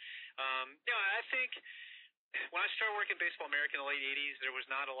somewhere. I think when I started working Baseball America in the late 80s, there was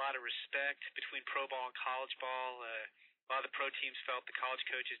not a lot of respect between pro ball and college ball. A lot of the pro teams felt the college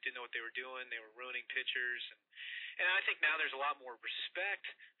coaches didn't know what they were doing. They were ruining pitchers. And I think now there's a lot more respect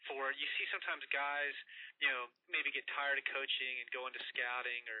for it. You see sometimes guys, maybe get tired of coaching and go into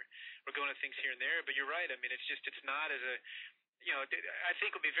scouting or go into things here and there. But you're right. I mean, it's not I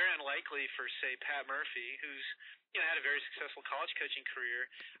think would be very unlikely for, say, Pat Murphy, who's had a very successful college coaching career.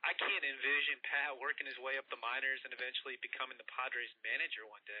 I can't envision Pat working his way up the minors and eventually becoming the Padres manager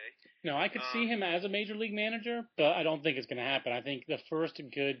one day. No, I could see him as a major league manager, but I don't think it's going to happen. I think the first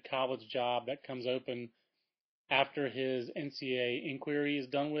good college job that comes open after his NCAA inquiry is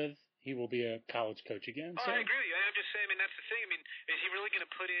done with, he will be a college coach again. Oh, I agree with you. I'm just saying, that's the thing. Is he really going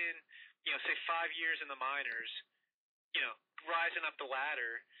to put in, say 5 years in the minors, rising up the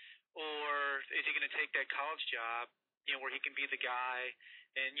ladder, or is he going to take that college job, where he can be the guy,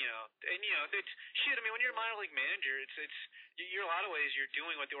 and it's shit. When you're a minor league manager, you're a lot of ways you're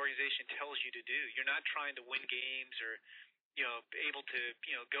doing what the organization tells you to do. You're not trying to win games or able to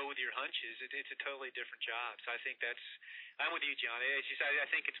go with your hunches. It's a totally different job. So I think I'm with you, John. I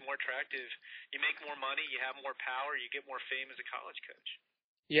think it's more attractive. You make more money, you have more power, you get more fame as a college coach.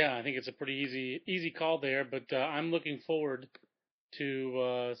 Yeah, I think it's a pretty easy call there, but I'm looking forward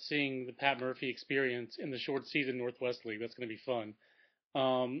to seeing the Pat Murphy experience in the short season Northwest League. That's going to be fun.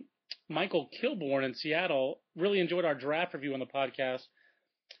 Michael Kilborn in Seattle really enjoyed our draft review on the podcast.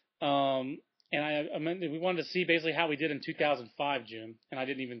 And we wanted to see basically how we did in 2005, Jim, and I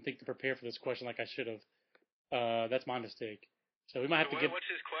didn't even think to prepare for this question like I should have. That's my mistake. So we might have to get.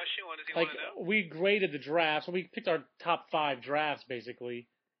 What's his question? What does he want to know? We graded the drafts. So we picked our top 5 drafts, basically.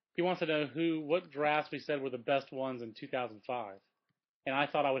 He wants to know what drafts we said were the best ones in 2005. And I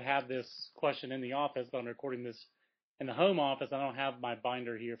thought I would have this question in the office, but I'm recording this in the home office. I don't have my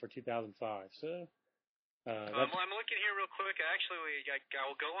binder here for 2005. So. I'm looking here real quick. Actually, I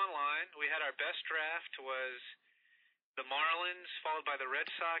will go online. We had our best draft was the Marlins, followed by the Red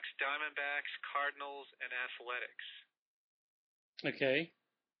Sox, Diamondbacks, Cardinals, and Athletics. Okay.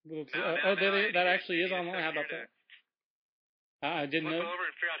 That actually is online. How about that? I didn't know. Look over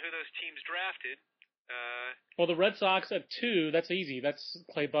and figure out who those teams drafted. Well, the Red Sox at 2, that's easy. That's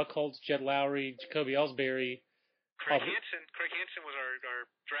Clay Buchholz, Jed Lowry, Jacoby Ellsbury. Craig Hansen was our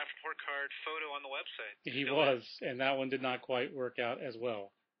draft report card photo on the website. He was, and that one did not quite work out as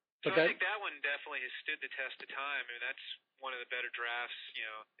well. But I think that one definitely has stood the test of time. That's one of the better drafts,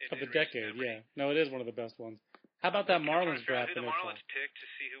 of the decade. Yeah, no, it is one of the best ones. How about that Marlins draft? Who the Marlins picked to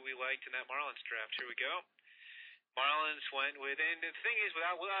see who we liked in that Marlins draft. Here we go. Marlins went with, and the thing is,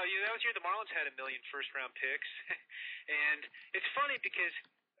 that was year the Marlins had 1 million first-round picks, and it's funny because,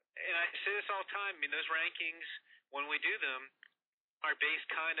 and I say this all the time. Those rankings, when we do them, are based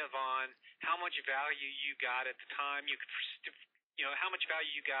kind of on how much value you got at the time. How much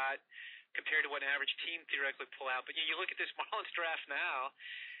value you got compared to what an average team theoretically pull out. But you look at this Marlins draft now,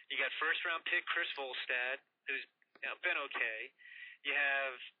 you got first-round pick Chris Volstad, who's been okay. You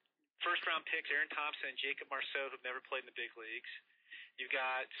have first-round picks Aaron Thompson and Jacob Marceau, who've never played in the big leagues. You've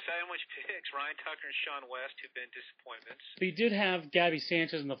got sandwich picks Ryan Tucker and Sean West, who've been disappointments. But you did have Gabby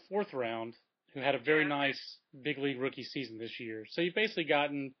Sanchez in the 4th round, who had a very nice big league rookie season this year. So you've basically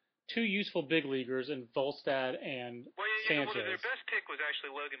gotten 2 useful big leaguers in Volstad and Sanchez. Well, their best pick was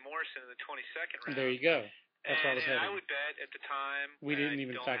actually Logan Morrison in the 22nd round. There you go. That's what I was heading. I would bet at the time we didn't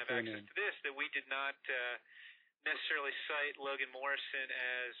even factor him in. To this, that we did not necessarily cite Logan Morrison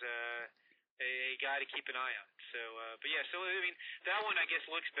as a guy to keep an eye on. So, that one I guess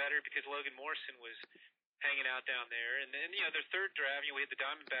looks better because Logan Morrison was hanging out down there. And then their 3rd draft, we had the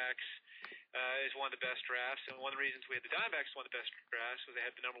Diamondbacks. Is one of the best drafts, and one of the reasons we had the Diamondbacks one of the best drafts was they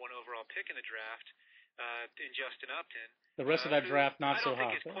had the #1 overall pick in the draft in Justin Upton. The rest of that draft not so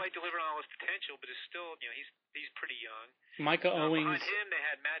hot. I don't think he's quite delivering all his potential, but is still he's pretty young. Micah Owings. Behind him, they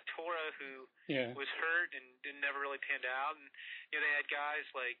had Matt Tora, who was hurt and never really panned out, and they had guys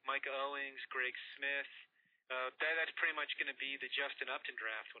like Micah Owings, Greg Smith. That's pretty much going to be the Justin Upton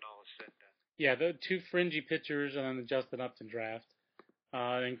draft when all is said and done. Yeah, the 2 fringy pitchers and then the Justin Upton draft.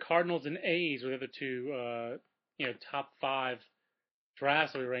 And Cardinals and A's were the 2, top 5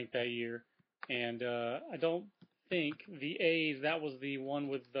 drafts that we ranked that year. And I don't think the A's, that was the one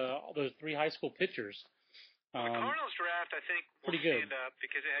with those 3 high school pitchers. The Cardinals draft, I think, will stand up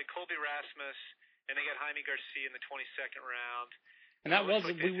because they had Colby Rasmus and they got Jaime Garcia in the 22nd round. And that was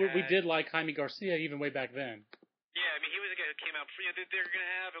we did like Jaime Garcia even way back then. Yeah, he was a guy who came out. They're going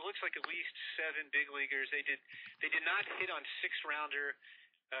to have, it looks like at least 7 big leaguers. They did not hit on 6th-rounder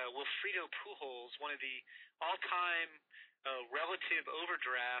Wilfredo Pujols, one of the all-time relative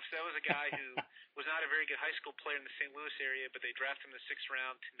overdrafts. That was a guy who was not a very good high school player in the St. Louis area, but they drafted him in the 6th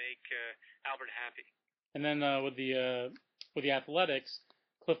round to make Albert happy. And then with the Athletics,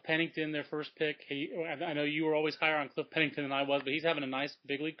 Cliff Pennington, their first pick. I know you were always higher on Cliff Pennington than I was, but he's having a nice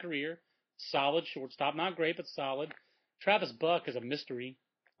big league career. Solid shortstop, not great, but solid. Travis Buck is a mystery.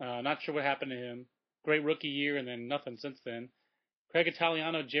 Not sure what happened to him. Great rookie year, and then nothing since then. Craig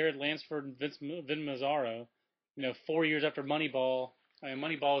Italiano, Jared Lansford, and Vin Mazzaro. 4 years after Moneyball. I mean,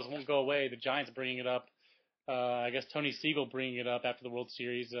 Moneyball won't go away. The Giants bringing it up. I guess Tony Siegel bringing it up after the World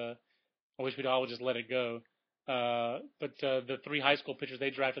Series. I wish we'd all just let it go. But the 3 high school pitchers they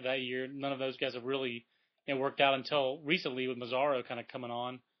drafted that year, none of those guys have really worked out until recently with Mazzaro kind of coming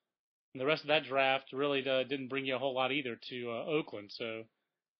on. And the rest of that draft really didn't bring you a whole lot either to Oakland. So.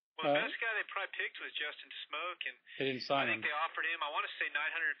 Well, the best guy they probably picked was Justin Smoke, and they didn't sign him. I think they offered him, I want to say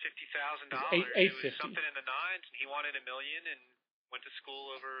 $950,000. It was something in the nines, and he wanted $1 million, and went to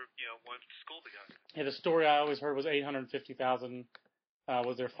school together. Yeah, the story I always heard was $850,000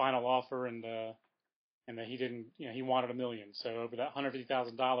 was their final offer, and that he didn't, he wanted $1 million. So over that $150,000,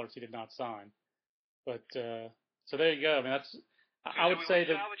 he did not sign. But so there you go. I mean, that's. I would say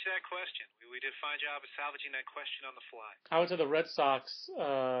that. Salvage that question. We did a fine job of salvaging that question on the fly. I would say the Red Sox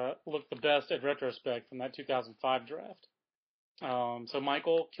looked the best at retrospect from that 2005 draft. So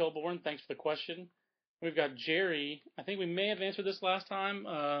Michael Kilborn, thanks for the question. We've got Jerry. I think we may have answered this last time.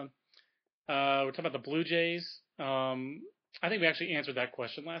 We're talking about the Blue Jays. I think we actually answered that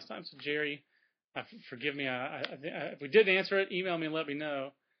question last time. So Jerry, forgive me. If we did answer it, email me and let me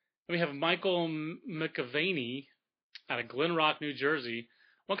know. We have Michael McAvaney out of Glen Rock, New Jersey.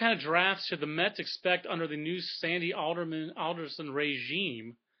 What kind of drafts should the Mets expect under the new Sandy Alderson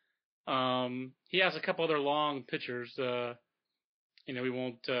regime? He has a couple other long pitchers. We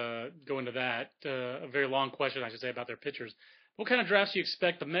won't go into that. A very long question, I should say, about their pitchers. What kind of drafts do you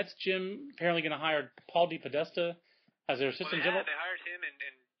expect? The Mets, Jim, apparently going to hire Paul DePodesta as their assistant general. They hired him and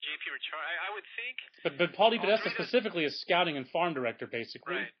J.P. Richard. I would think. But Paul DePodesta specifically is scouting and farm director,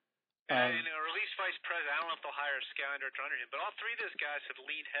 basically. Right. Or at least vice president. I don't know if they'll hire a scouting director under him, but all 3 of those guys have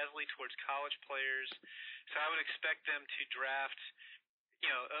leaned heavily towards college players. So I would expect them to draft,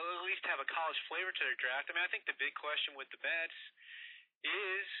 at least have a college flavor to their draft. I mean, I think the big question with the Mets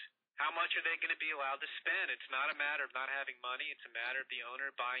is how much are they going to be allowed to spend? It's not a matter of not having money. It's a matter of the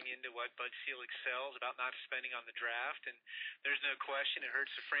owner buying into what Bud Selig sells about not spending on the draft. And there's no question it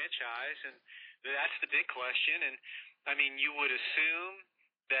hurts the franchise. And that's the big question. And, I mean, you would assume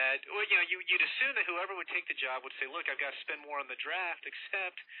that, you'd assume that whoever would take the job would say, look, I've got to spend more on the draft,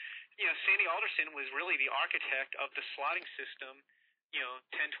 except, Sandy Alderson was really the architect of the slotting system, 10,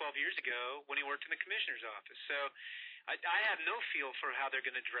 12 years ago when he worked in the commissioner's office. So I have no feel for how they're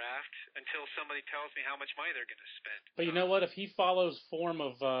going to draft until somebody tells me how much money they're going to spend. But you know what? If he follows form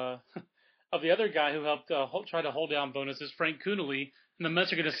of the other guy who helped try to hold down bonuses, Frank Coonelly, and the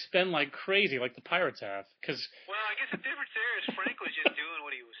Mets are going to spend like crazy, like the Pirates have. Well, I guess the difference there is Frank was just doing what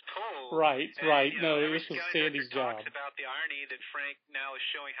he was told. Right. No, this was Sandy's job. Talks about the irony that Frank now is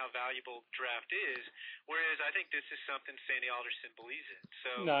showing how valuable draft is, whereas I think this is something Sandy Alderson believes in. So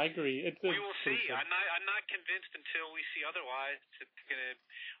no, I agree. We will see. I'm not convinced until we see otherwise.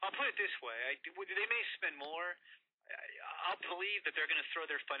 I'll put it this way: they may spend more. I'll believe that they're going to throw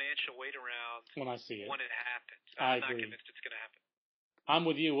their financial weight around when I see it. When it happens. I'm not convinced it's going to happen. I'm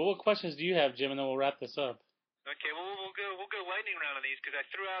with you. Well, what questions do you have, Jim? And then we'll wrap this up. Okay, well we'll go lightning round on these because I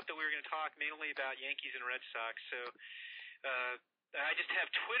threw out that we were going to talk mainly about Yankees and Red Sox. So I just have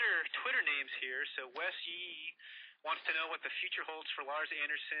Twitter names here. So Wes Yee wants to know what the future holds for Lars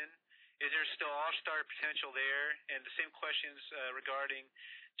Anderson. Is there still all-star potential there? And the same questions regarding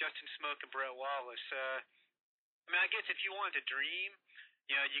Justin Smoke and Brett Wallace. I guess if you wanted to dream,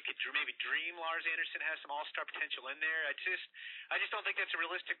 you could maybe dream Lars Anderson has some all-star potential in there. I just don't think that's a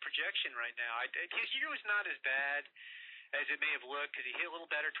realistic projection right now. His year was not as bad as it may have looked because he hit a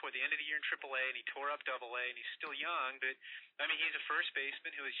little better toward the end of the year in AAA and he tore up AA and he's still young. But, he's a first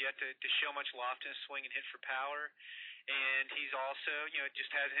baseman who has yet to show much loft in his swing and hit for power. And he's also, just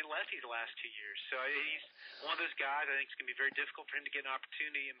hasn't hit lefty the last 2 years. So he's one of those guys I think it's going to be very difficult for him to get an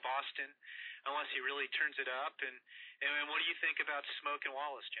opportunity in Boston unless he really turns it up. And what do you think about Smoke and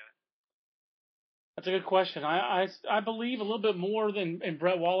Wallace, John? That's a good question. I believe a little bit more in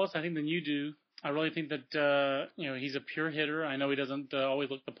Brett Wallace, I think, than you do. I really think that, he's a pure hitter. I know he doesn't always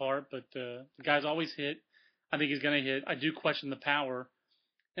look the part, but the guy's always hit. I think he's going to hit. I do question the power.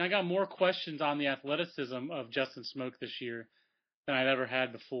 And I got more questions on the athleticism of Justin Smoke this year than I'd ever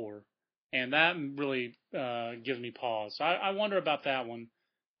had before. And that really gives me pause. So I wonder about that one.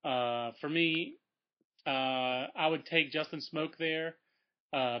 For me, I would take Justin Smoke there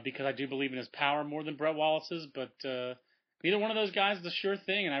because I do believe in his power more than Brett Wallace's. But neither one of those guys is a sure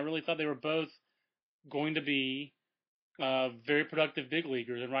thing. And I really thought they were both going to be very productive big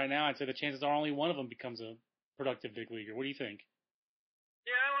leaguers. And right now I'd say the chances are only one of them becomes a productive big leaguer. What do you think?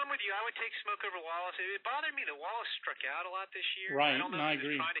 Yeah, I'm with you. I would take Smoke over Wallace. It bothered me that Wallace struck out a lot this year. Right. I don't know I if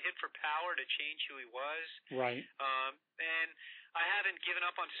he agree. was trying to hit for power to change who he was. Right. And I haven't given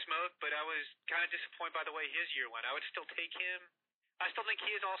up on Smoke, but I was kind of disappointed by the way his year went. I would still take him. I still think he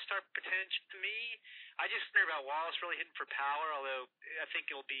has all-star potential. To me, I just wonder about Wallace really hitting for power, although I think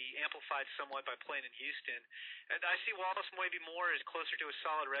it'll be amplified somewhat by playing in Houston. And I see Wallace maybe more as closer to a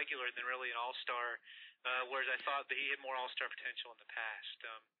solid regular than really an all-star, whereas I thought that he had more all-star potential in the past.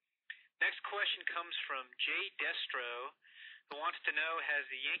 Next question comes from Jay Destro, who wants to know, has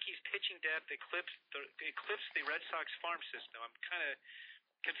the Yankees pitching depth eclipsed the Red Sox farm system? I'm kind of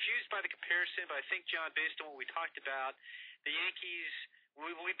confused by the comparison, but I think, John, based on what we talked about, the Yankees,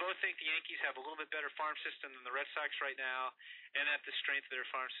 we both think the Yankees have a little bit better farm system than the Red Sox right now, and that the strength of their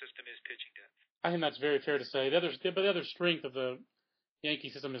farm system is pitching depth. I think that's very fair to say. The other strength of the Yankee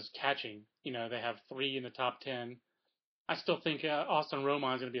system is catching. You know, they have 3 in the top 10. I still think Austin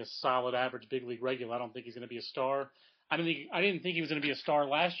Romine is going to be a solid average big league regular. I don't think he's going to be a star. I didn't think he was going to be a star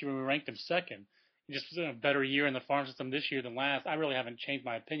last year when we ranked him second. He just was a better year in the farm system this year than last. I really haven't changed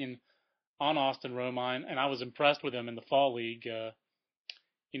my opinion on Austin Romine, and I was impressed with him in the fall league.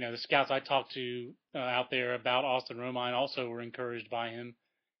 You know, the scouts I talked to out there about Austin Romine also were encouraged by him.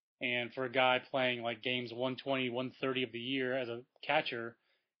 And for a guy playing like games 120, 130 of the year as a catcher,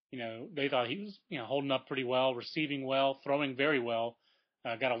 you know, they thought he was, you know, holding up pretty well, receiving well, throwing very well.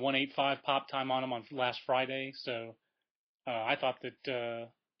 Got a 1.85 pop time on him on last Friday. So I thought that,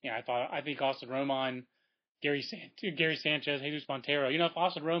 I think Austin Romine, Gary Sanchez, Jesus Montero. You know, if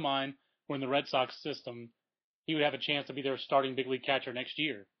Austin Romine were in the Red Sox system, he would have a chance to be their starting big league catcher next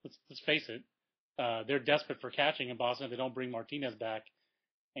year. Let's face it. They're desperate for catching in Boston if they don't bring Martinez back.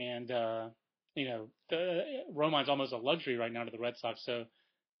 And, you know, Romine's almost a luxury right now to the Red Sox, to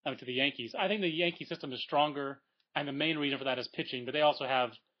the Yankees. I think the Yankee system is stronger, and the main reason for that is pitching, but they also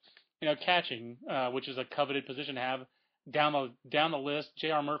have, you know, catching, which is a coveted position to have. Down the list,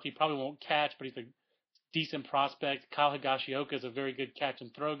 J.R. Murphy probably won't catch, but he's a decent prospect. Kyle Higashioka is a very good catch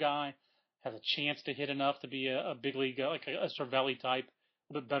and throw guy, has a chance to hit enough to be a big league, like a Cervelli type,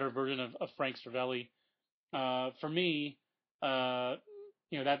 a bit better version of Frank Cervelli. For me,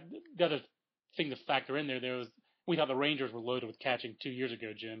 you know, that the other thing to factor in there was we thought the Rangers were loaded with catching 2 years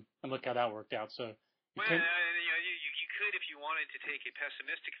ago, Jim, and look how that worked out. So, you could, if you wanted to take a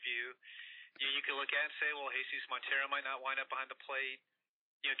pessimistic view, you could look at it and say, well, Jesus Montero might not wind up behind the plate.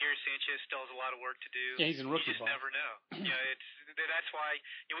 You know, Gary Sanchez still has a lot of work to do. Yeah, he's in rookie ball. You just never know. You know, that's why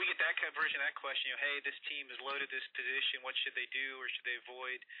we get that kind of version of that question. You know, hey, this team is loaded this position. What should they do, or should they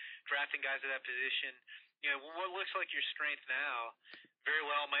avoid drafting guys at that position? You know, what looks like your strength now very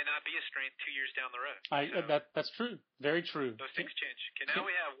well might not be a strength 2 years down the road. That's true. Very true. Those things change. Okay, now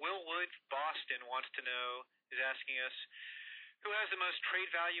we have Will Wood, Boston, is asking us, who has the most trade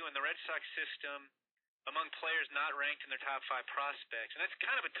value in the Red Sox system among players not ranked in their top 5 prospects? And that's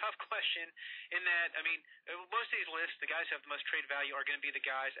kind of a tough question in that, I mean, most of these lists, the guys who have the most trade value are going to be the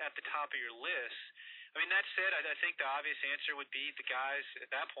guys at the top of your list. I mean, that said, I think the obvious answer would be the guys at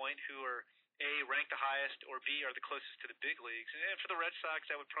that point who are A, ranked the highest, or B, are the closest to the big leagues. And for the Red Sox,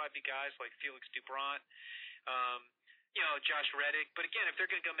 that would probably be guys like Felix Doubront, you know, Josh Reddick. But again, if they're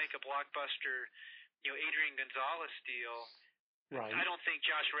going to go make a blockbuster, you know, Adrian Gonzalez deal, right, I don't think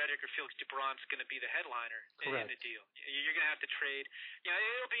Josh Reddick or Felix Doubront is going to be the headliner in the deal. You're going to have to trade. You know,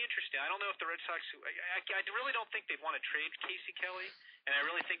 it'll be interesting. I don't know if the Red Sox, I really don't think they'd want to trade Casey Kelly. And I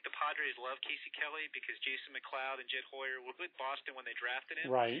really think the Padres love Casey Kelly because Jason McLeod and Jed Hoyer were with Boston when they drafted him.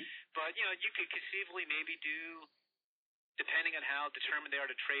 Right. But, you know, you could conceivably maybe do, depending on how determined they are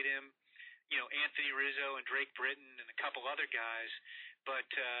to trade him, you know, Anthony Rizzo and Drake Britton and a couple other guys. But,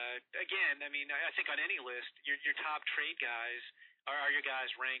 again, I mean, I think on any list, your top trade guys are your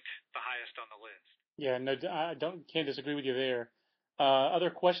guys ranked the highest on the list. Yeah, no, I can't disagree with you there. Other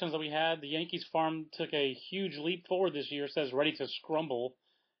questions that we had, the Yankees farm took a huge leap forward this year, says ready to scrumble.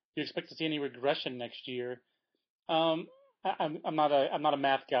 Do you expect to see any regression next year? I'm not a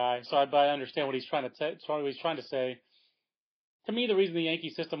math guy, but I understand what he's trying to say. To me, the reason the Yankee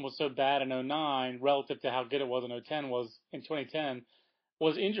system was so bad in 2009 relative to how good it was in 2010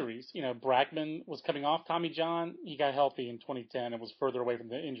 was injuries. You know, Brackman was coming off Tommy John. He got healthy in 2010 and was further away from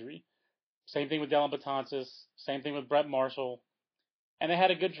the injury. Same thing with Dellin Betances. Same thing with Brett Marshall. And they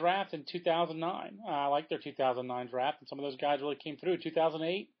had a good draft in 2009. I like their 2009 draft, and some of those guys really came through.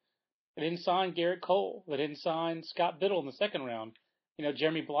 2008, they didn't sign Garrett Cole. They didn't sign Scott Biddle in the second round. You know,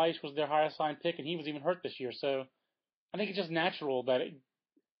 Jeremy Blyche was their highest signed pick, and he was even hurt this year. So I think it's just natural that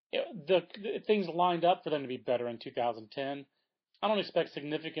the things lined up for them to be better in 2010. I don't expect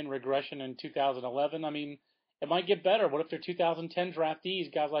significant regression in 2011. I mean, it might get better. What if their 2010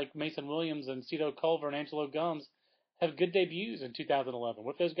 draftees, guys like Mason Williams and Cito Culver and Angelo Gumbs, have good debuts in 2011?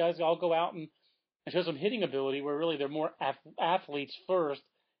 What if those guys all go out and and show some hitting ability where really they're more athletes first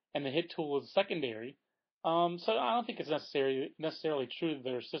and the hit tool is secondary. So I don't think it's necessarily true that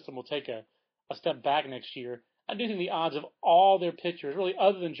their system will take a step back next year. I do think the odds of all their pitchers, really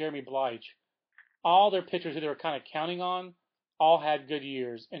other than Jeremy Blige, all their pitchers who they were kind of counting on all had good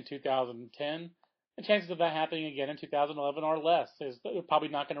years in 2010. The chances of that happening again in 2011 are less. They're probably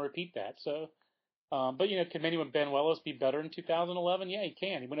not going to repeat that. So, but can anyone Benuelos be better in 2011? Yeah, he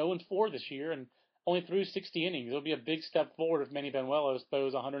can. He went 0-4 this year and only threw 60 innings. It'll be a big step forward if Manny Benuelos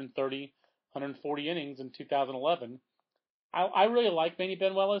throws 130, 140 innings in 2011. I really like Manny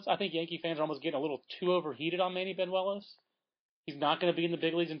Benuelos. I think Yankee fans are almost getting a little too overheated on Manny Benuelos. He's not going to be in the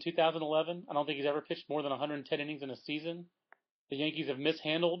big leagues in 2011. I don't think he's ever pitched more than 110 innings in a season. The Yankees have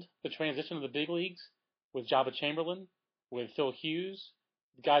mishandled the transition to the big leagues with Jabba Chamberlain, with Phil Hughes,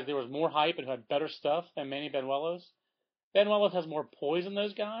 guys there was more hype and who had better stuff than Manny Benuelos. Benuelos has more poise than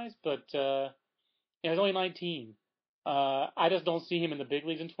those guys, but he's only 19. I just don't see him in the big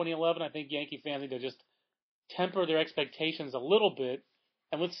leagues in 2011. I think Yankee fans need to just temper their expectations a little bit,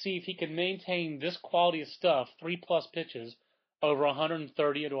 and let's see if he can maintain this quality of stuff, 3+ pitches, over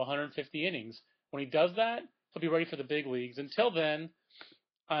 130 to 150 innings. When he does that, he'll be ready for the big leagues. Until then,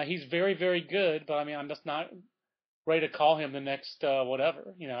 he's very, very good, but I'm just not ready to call him the next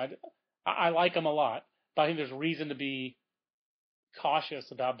whatever. I like him a lot, but I think there's reason to be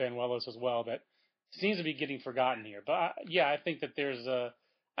cautious about Benuelos as well. That seems to be getting forgotten here. But I think that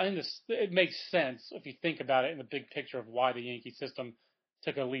it makes sense if you think about it in the big picture of why the Yankee system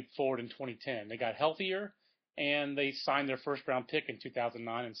took a leap forward in 2010. They got healthier, and they signed their first-round pick in 2009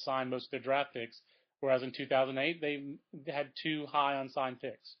 and signed most of their draft picks, whereas in 2008 they had 2 high unsigned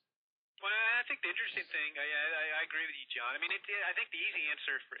picks. Well, I think the interesting thing, I agree with you, John. I think the easy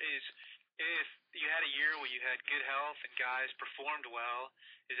answer is if you had a year where you had good health and guys performed well,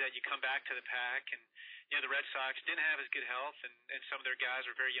 is that you come back to the pack. And the Red Sox didn't have as good health, and some of their guys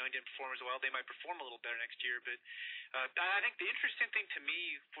are very young, didn't perform as well. They might perform a little better next year. But I think the interesting thing to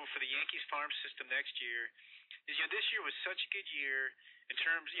me for the Yankees farm system next year is this year was such a good year in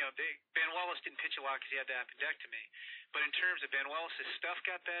terms, Benuelos didn't pitch a lot because he had the appendectomy. But in terms of Benuelos' stuff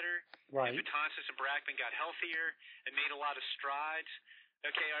got better, right. And Betances and Brackman got healthier and made a lot of strides.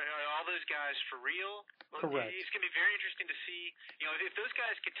 Okay, are all those guys for real? Correct. It's going to be very interesting to see, if those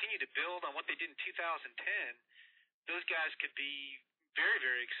guys continue to build on what they did in 2010, those guys could be very,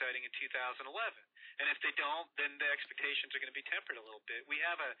 very exciting in 2011. And if they don't, then the expectations are going to be tempered a little bit. We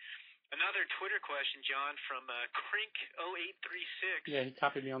have another Twitter question, John, from Crink0836. Yeah, he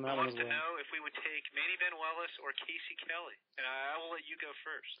copied me on that one as well. He wants to know if we would take Manny Benuelos or Casey Kelly. And I will let you go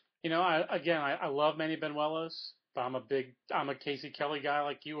first. I love Manny Benuelos, but I'm a Casey Kelly guy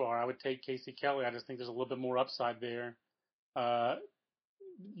like you are. I would take Casey Kelly. I just think there's a little bit more upside there. That's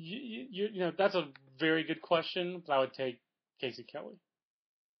a very good question, but I would take Casey Kelly.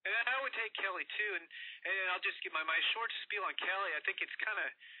 And I would take Kelly too, and I'll just give my short spiel on Kelly. I think it's kind of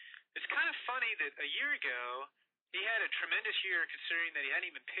funny that a year ago he had a tremendous year considering that he hadn't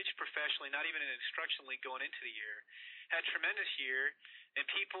even pitched professionally, not even in an instruction league going into the year. Had a tremendous year, and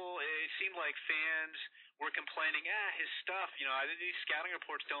it seemed like fans were complaining, his stuff, these scouting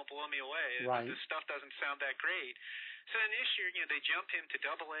reports don't blow me away. Right. The stuff doesn't sound that great. So then this year, they jumped him to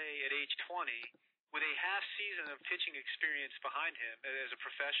AA at age 20 with a half season of pitching experience behind him as a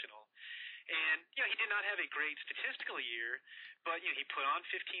professional. And, he did not have a great statistical year, but, he put on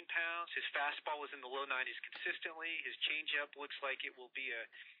 15 pounds. His fastball was in the low 90s consistently. His changeup looks like it will be a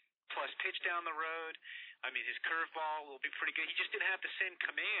plus pitch down the road. His curveball will be pretty good. He just didn't have the same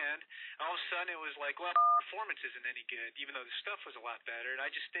command. All of a sudden, it was like, well, performance isn't any good, even though the stuff was a lot better. And I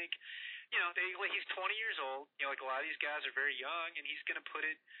just think, he's 20 years old. Like a lot of these guys are very young, and he's going to put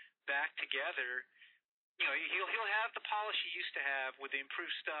it back together. He'll have the polish he used to have with the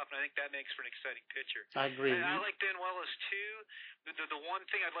improved stuff, and I think that makes for an exciting pitcher. I agree. And I like Benuelos too. The one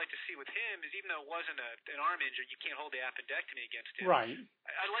thing I'd like to see with him is, even though it wasn't an arm injury, you can't hold the appendectomy against him. Right.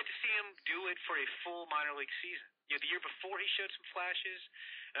 I'd like to see him do it for a full minor league season. The year before he showed some flashes,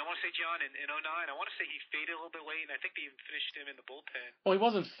 and I want to say, John, in 2009, I want to say he faded a little bit late, and I think they even finished him in the bullpen. Well, he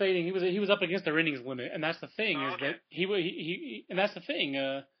wasn't fading. He was up against their innings limit, and that's the thing that and that's the thing.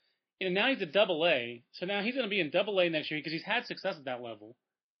 Now he's at AA, so now he's going to be in AA next year because he's had success at that level.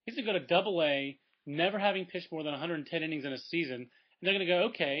 He's going to go to AA, never having pitched more than 110 innings in a season, and they're going to go,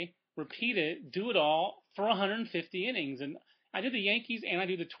 okay, repeat it, do it all for 150 innings. And I do the Yankees and I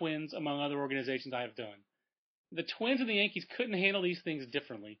do the Twins, among other organizations I have done. The Twins and the Yankees couldn't handle these things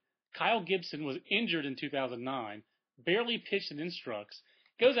differently. Kyle Gibson was injured in 2009, barely pitched in instructs,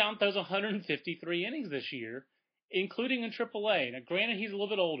 goes out and throws 153 innings this year, including in AAA. Now, granted, he's a little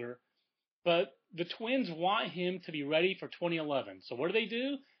bit older, But the Twins want him to be ready for 2011. So what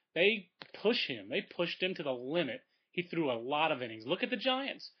do? They push him. They pushed him to the limit. He threw a lot of innings. Look at the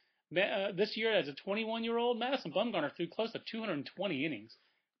Giants. This year, as a 21-year-old, Madison Bumgarner threw close to 220 innings.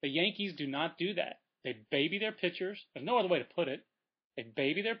 The Yankees do not do that. They baby their pitchers. There's no other way to put it. They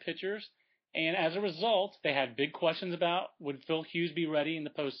baby their pitchers. And as a result, they had big questions about would Phil Hughes be ready in the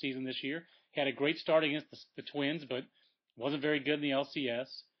postseason this year. He had a great start against the Twins, but wasn't very good in the LCS.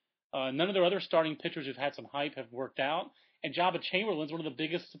 None of their other starting pitchers who've had some hype have worked out. And Jabba Chamberlain's one of the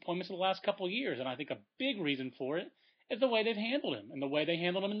biggest disappointments of the last couple of years. And I think a big reason for it is the way they've handled him and the way they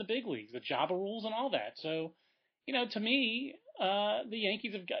handled him in the big leagues, the Jabba rules and all that. So, to me, the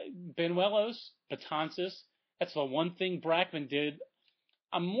Yankees have got Benuelos, Betances. That's the one thing Brackman did.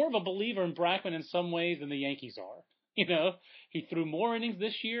 I'm more of a believer in Brackman in some ways than the Yankees are. He threw more innings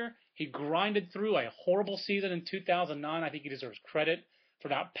this year. He grinded through a horrible season in 2009. I think he deserves credit for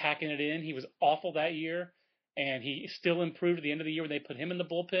not packing it in. He was awful that year, and he still improved at the end of the year when they put him in the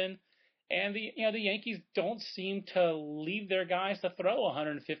bullpen. And the Yankees don't seem to leave their guys to throw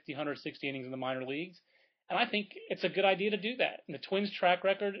 150, 160 innings in the minor leagues. And I think it's a good idea to do that. And the Twins' track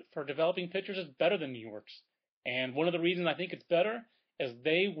record for developing pitchers is better than New York's. And one of the reasons I think it's better is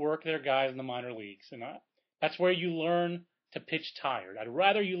they work their guys in the minor leagues. And that's where you learn to pitch tired. I'd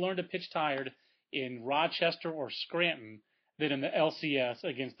rather you learn to pitch tired in Rochester or Scranton than in the LCS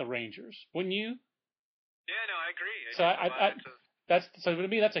against the Rangers. Wouldn't you? Yeah, no, I agree. So to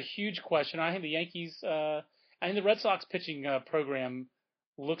me, that's a huge question. I think the Yankees, I think the Red Sox pitching program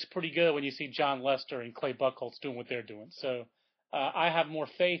looks pretty good when you see John Lester and Clay Buchholz doing what they're doing. So I have more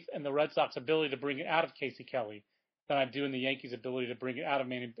faith in the Red Sox ability to bring it out of Casey Kelly than I do in the Yankees' ability to bring it out of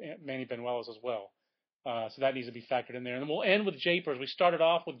Manny Benuelos as well. So that needs to be factored in there. And then we'll end with Japers. We started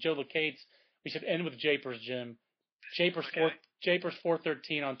off with Joe Lacates. We should end with Japers, Jim. Japers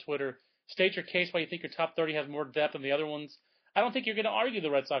 413 on Twitter. State your case why you think your top 30 has more depth than the other ones. I don't think you're going to argue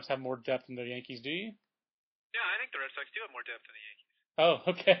the Red Sox have more depth than the Yankees, do you? Yeah, I think the Red Sox do have more depth than the Yankees. Oh,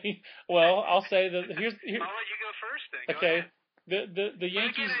 okay. Well, I'll say that here's I'll let you go first then. Okay. The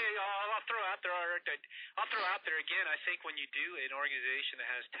Yankees. Again, I'll throw out there again. I think when you do an organization that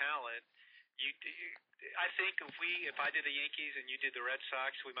has talent, I think if I did the Yankees and you did the Red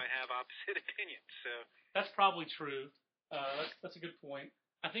Sox, we might have opposite opinions. So that's probably true. That's a good point.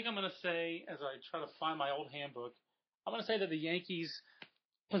 I think I'm going to say, as I try to find my old handbook, I'm going to say that the Yankees'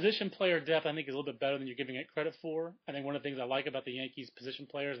 position player depth, I think, is a little bit better than you're giving it credit for. I think one of the things I like about the Yankees' position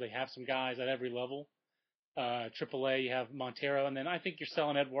players, they have some guys at every level. AAA, you have Montero, and then I think you're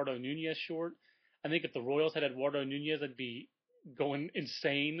selling Eduardo Nunez short. I think if the Royals had Eduardo Nunez, I'd be going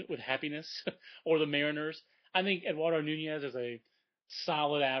insane with happiness, or the Mariners. I think Eduardo Nunez is a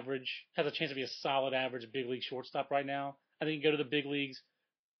solid average, has a chance to be a solid average big league shortstop right now. I think you go to the big leagues,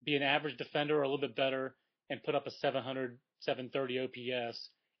 be an average defender or a little bit better, and put up a 700, 730 OPS.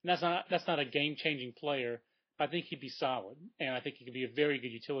 And that's not a game-changing player. I think he'd be solid, and I think he could be a very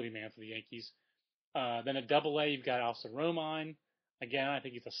good utility man for the Yankees. Then at Double-A, you've got Austin Romine. Again, I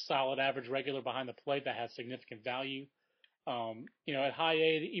think he's a solid average regular behind the plate that has significant value. At High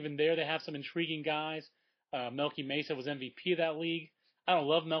A, even there they have some intriguing guys. Melky Mesa was MVP of that league. I don't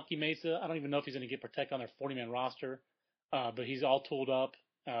love Melky Mesa. I don't even know if he's going to get protected on their 40-man roster, but he's all tooled up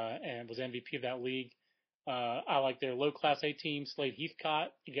and was MVP of that league. I like their low Class A team, Slade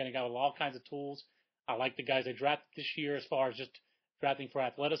Heathcott. Again, he got all kinds of tools. I like the guys they drafted this year as far as just drafting for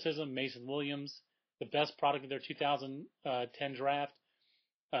athleticism. Mason Williams, the best product of their 2010 draft.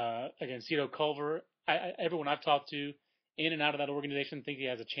 Again, Cito Culver. Everyone I've talked to in and out of that organization think he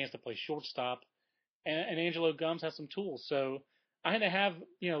has a chance to play shortstop. And Angelo Gums has some tools. So I think they have,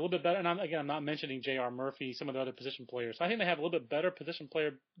 a little bit better. And I'm not mentioning J.R. Murphy, some of the other position players. So I think they have a little bit better position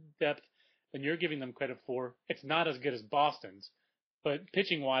player depth than you're giving them credit for. It's not as good as Boston's. But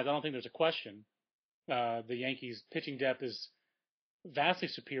pitching-wise, I don't think there's a question. The Yankees' pitching depth is vastly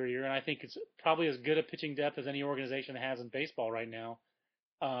superior, and I think it's probably as good a pitching depth as any organization has in baseball right now.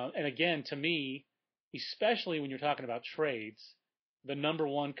 And again, to me, especially when you're talking about trades, the number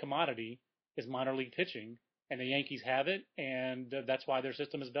one commodity is minor league pitching, and the Yankees have it, and that's why their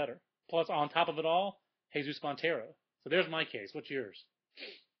system is better. Plus, on top of it all, Jesus Montero. So there's my case. What's yours?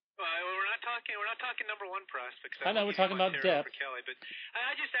 We're not talking number one prospects. I know we're talking about depth. For Kelly, but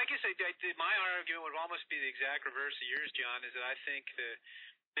I guess my argument would almost be the exact reverse of yours, John. Is that I think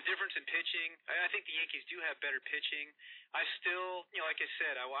the difference in pitching. I think the Yankees do have better pitching. I still, like I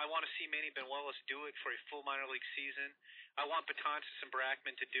said, I want to see Manny Benuelos do it for a full minor league season. I want Betances and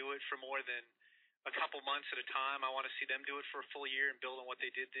Brackman to do it for more than a couple months at a time. I want to see them do it for a full year and build on what they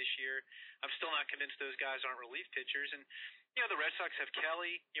did this year. I'm still not convinced those guys aren't relief pitchers. And The Red Sox have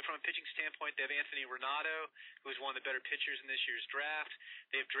Kelly. From a pitching standpoint, they have Anthony Renato, who's one of the better pitchers in this year's draft.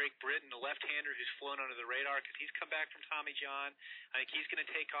 They have Drake Britton, a left-hander who's flown under the radar because he's come back from Tommy John. I think he's going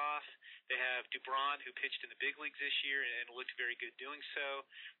to take off. They have Dubron, who pitched in the big leagues this year and looked very good doing so.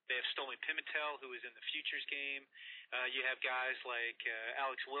 They have Stolen Pimentel, who is in the futures game. You have guys like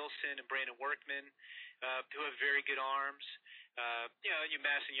Alex Wilson and Brandon Workman, who have very good arms. You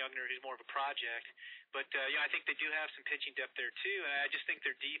Madison Youngner, who's more of a project. But, I think they do have some pitching depth there, too. And I just think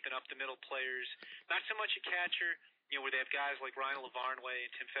they're deep and up-the-middle players. Not so much a catcher, where they have guys like Ryan Lavarnway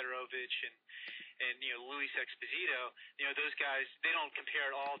and Tim Fedorovich and Luis Exposito. Those guys, they don't compare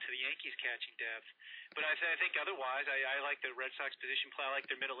at all to the Yankees' catching depth. But I think otherwise, I like the Red Sox position play. I like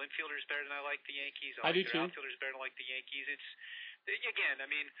their middle infielders better than I like the Yankees. I like their outfielders better than I like the Yankees.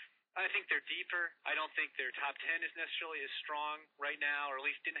 I think they're deeper. I don't think their top 10 is necessarily as strong right now, or at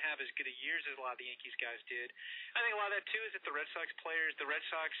least didn't have as good a years as a lot of the Yankees guys did. I think a lot of that, too, is that the Red Sox players, the Red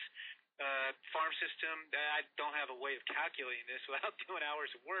Sox farm system, I don't have a way of calculating this without doing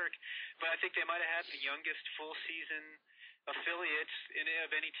hours of work, but I think they might have had the youngest full-season affiliates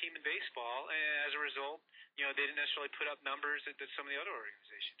of any team in baseball. And as a result, they didn't necessarily put up numbers that some of the other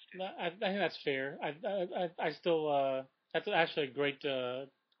organizations did. I think that's fair. I still that's actually a great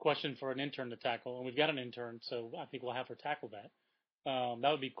question for an intern to tackle, and we've got an intern, so I think we'll have her tackle that. That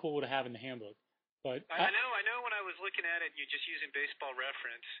would be cool to have in the handbook. But I know when I was looking at it, just using Baseball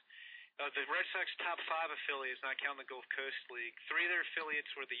Reference, the Red Sox top 5 affiliates, not counting the Gulf Coast League, 3 of their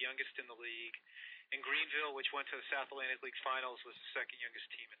affiliates were the youngest in the league. And Greenville, which went to the South Atlantic League Finals, was the second youngest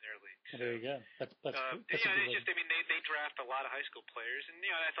team in their league. So, there you go. That's it's just, they draft a lot of high school players, and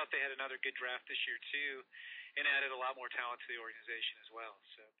I thought they had another good draft this year too, and added a lot more talent to the organization as well.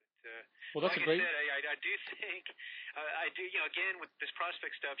 So, well, that's like I said, I do think, again with this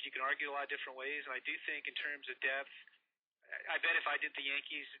prospect stuff, you can argue a lot of different ways, and I do think in terms of depth, I bet if I did the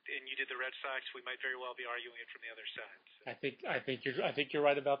Yankees and you did the Red Sox, we might very well be arguing it from the other side. So. I think you're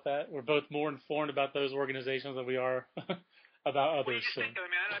right about that. We're both more informed about those organizations than we are about others. Well, you just think,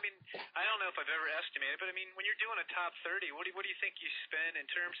 I don't know if I've ever estimated, but when you're doing a top 30, what do you think you spend in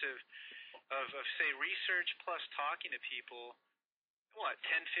terms of say research plus talking to people? What,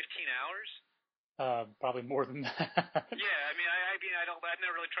 10, 15 hours? Probably more than that. Yeah, I've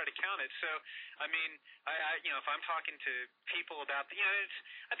never really tried to count it. So, if I'm talking to people about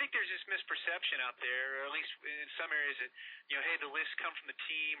I think there's this misperception out there, or at least in some areas that, hey, the lists come from the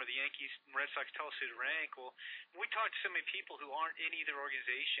team, or the Yankees and Red Sox tell us who to rank. Well, we talk to so many people who aren't in either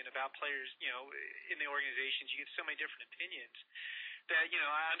organization about players, in the organizations. You get so many different opinions that,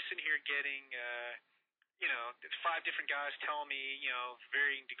 I'm sitting here getting, 5 different guys telling me,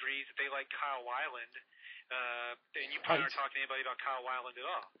 varying degrees that they like Kyle Weiland. And you probably aren't talking to anybody about Kyle Weiland at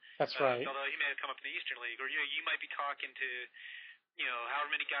all. That's right. Although he may have come up in the Eastern League. Or, you might be talking to,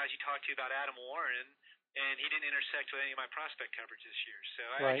 however many guys you talk to about Adam Warren, and he didn't intersect with any of my prospect coverage this year. So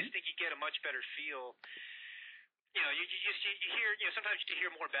I just think you get a much better feel. You hear, sometimes you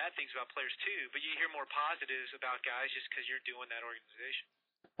hear more bad things about players too, but you hear more positives about guys just because you're doing that organization.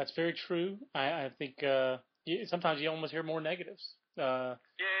 That's very true. I think sometimes you almost hear more negatives. Yeah,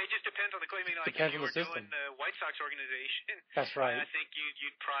 it just depends on the claim. Depends if you on were the system. doing the White Sox organization, that's right. I think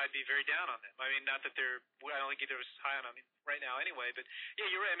you'd probably be very down on them. Not that I don't think they're as high on them right now anyway, but yeah,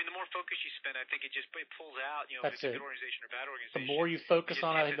 you're right. The more focus you spend, I think it pulls out, if it's a good organization or bad organization. The more you focus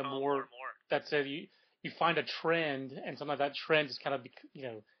on it, I think the more. That's it. You find a trend, and sometimes that trend is kind of,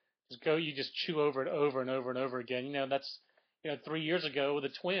 you just chew over it over and over and over again. That's, 3 years ago with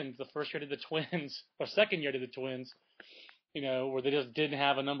the Twins, the first year to the Twins, or second year to the Twins, where they just didn't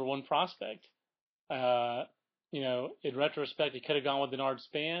have a number 1 prospect. In retrospect, he could have gone with Denard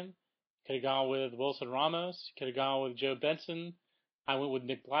Span, could have gone with Wilson Ramos, could have gone with Joe Benson. I went with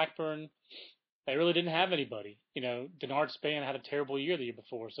Nick Blackburn. They really didn't have anybody. Denard Span had a terrible year the year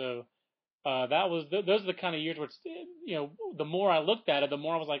before, so. Those are the kind of years where it's, the more I looked at it, the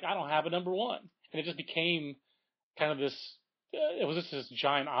more I was like, I don't have a number 1. And it just became kind of this, it was just this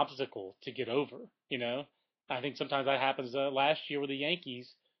giant obstacle to get over, I think sometimes that happens last year with the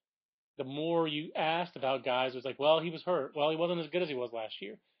Yankees. The more you asked about guys, it was like, well, he was hurt. Well, he wasn't as good as he was last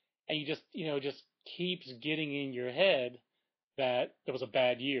year. And you just, just keeps getting in your head that it was a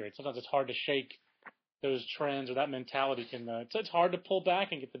bad year. And sometimes it's hard to shake those trends, or that mentality it's hard to pull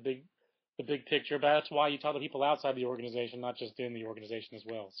back and get the big picture, but that's why you talk to people outside the organization, not just in the organization as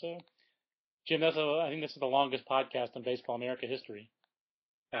well. So, Jim, I think this is the longest podcast in Baseball America history.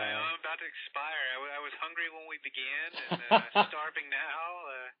 I'm about to expire. I was hungry when we began, and starving now,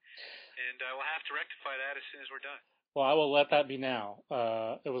 and we'll have to rectify that as soon as we're done. Well, I will let that be now.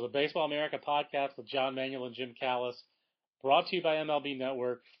 It was a Baseball America podcast with John Manuel and Jim Callis. brought to you by MLB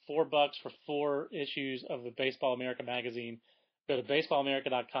Network. $4 for 4 issues of the Baseball America magazine. Go to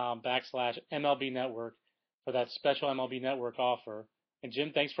baseballamerica.com/MLB Network for that special MLB Network offer. And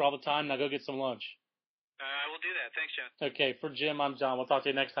Jim, thanks for all the time. Now go get some lunch. I will do that. Thanks, John. Okay, for Jim, I'm John. We'll talk to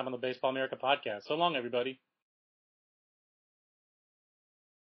you next time on the Baseball America podcast. So long, everybody.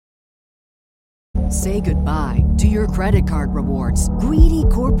 Say goodbye to your credit card rewards. Greedy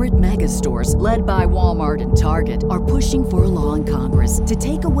corporate mega stores, led by Walmart and Target, are pushing for a law in Congress to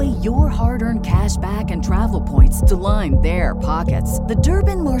take away your hard-earned cash back and travel points to line their pockets. The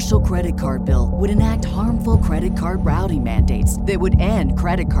Durbin-Marshall credit card bill would enact harmful credit card routing mandates that would end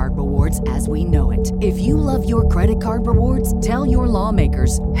credit card rewards as we know it. If you love your credit card rewards, tell your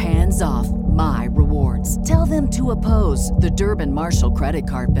lawmakers, hands off my rewards. Tell them to oppose the Durbin-Marshall credit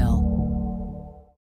card bill.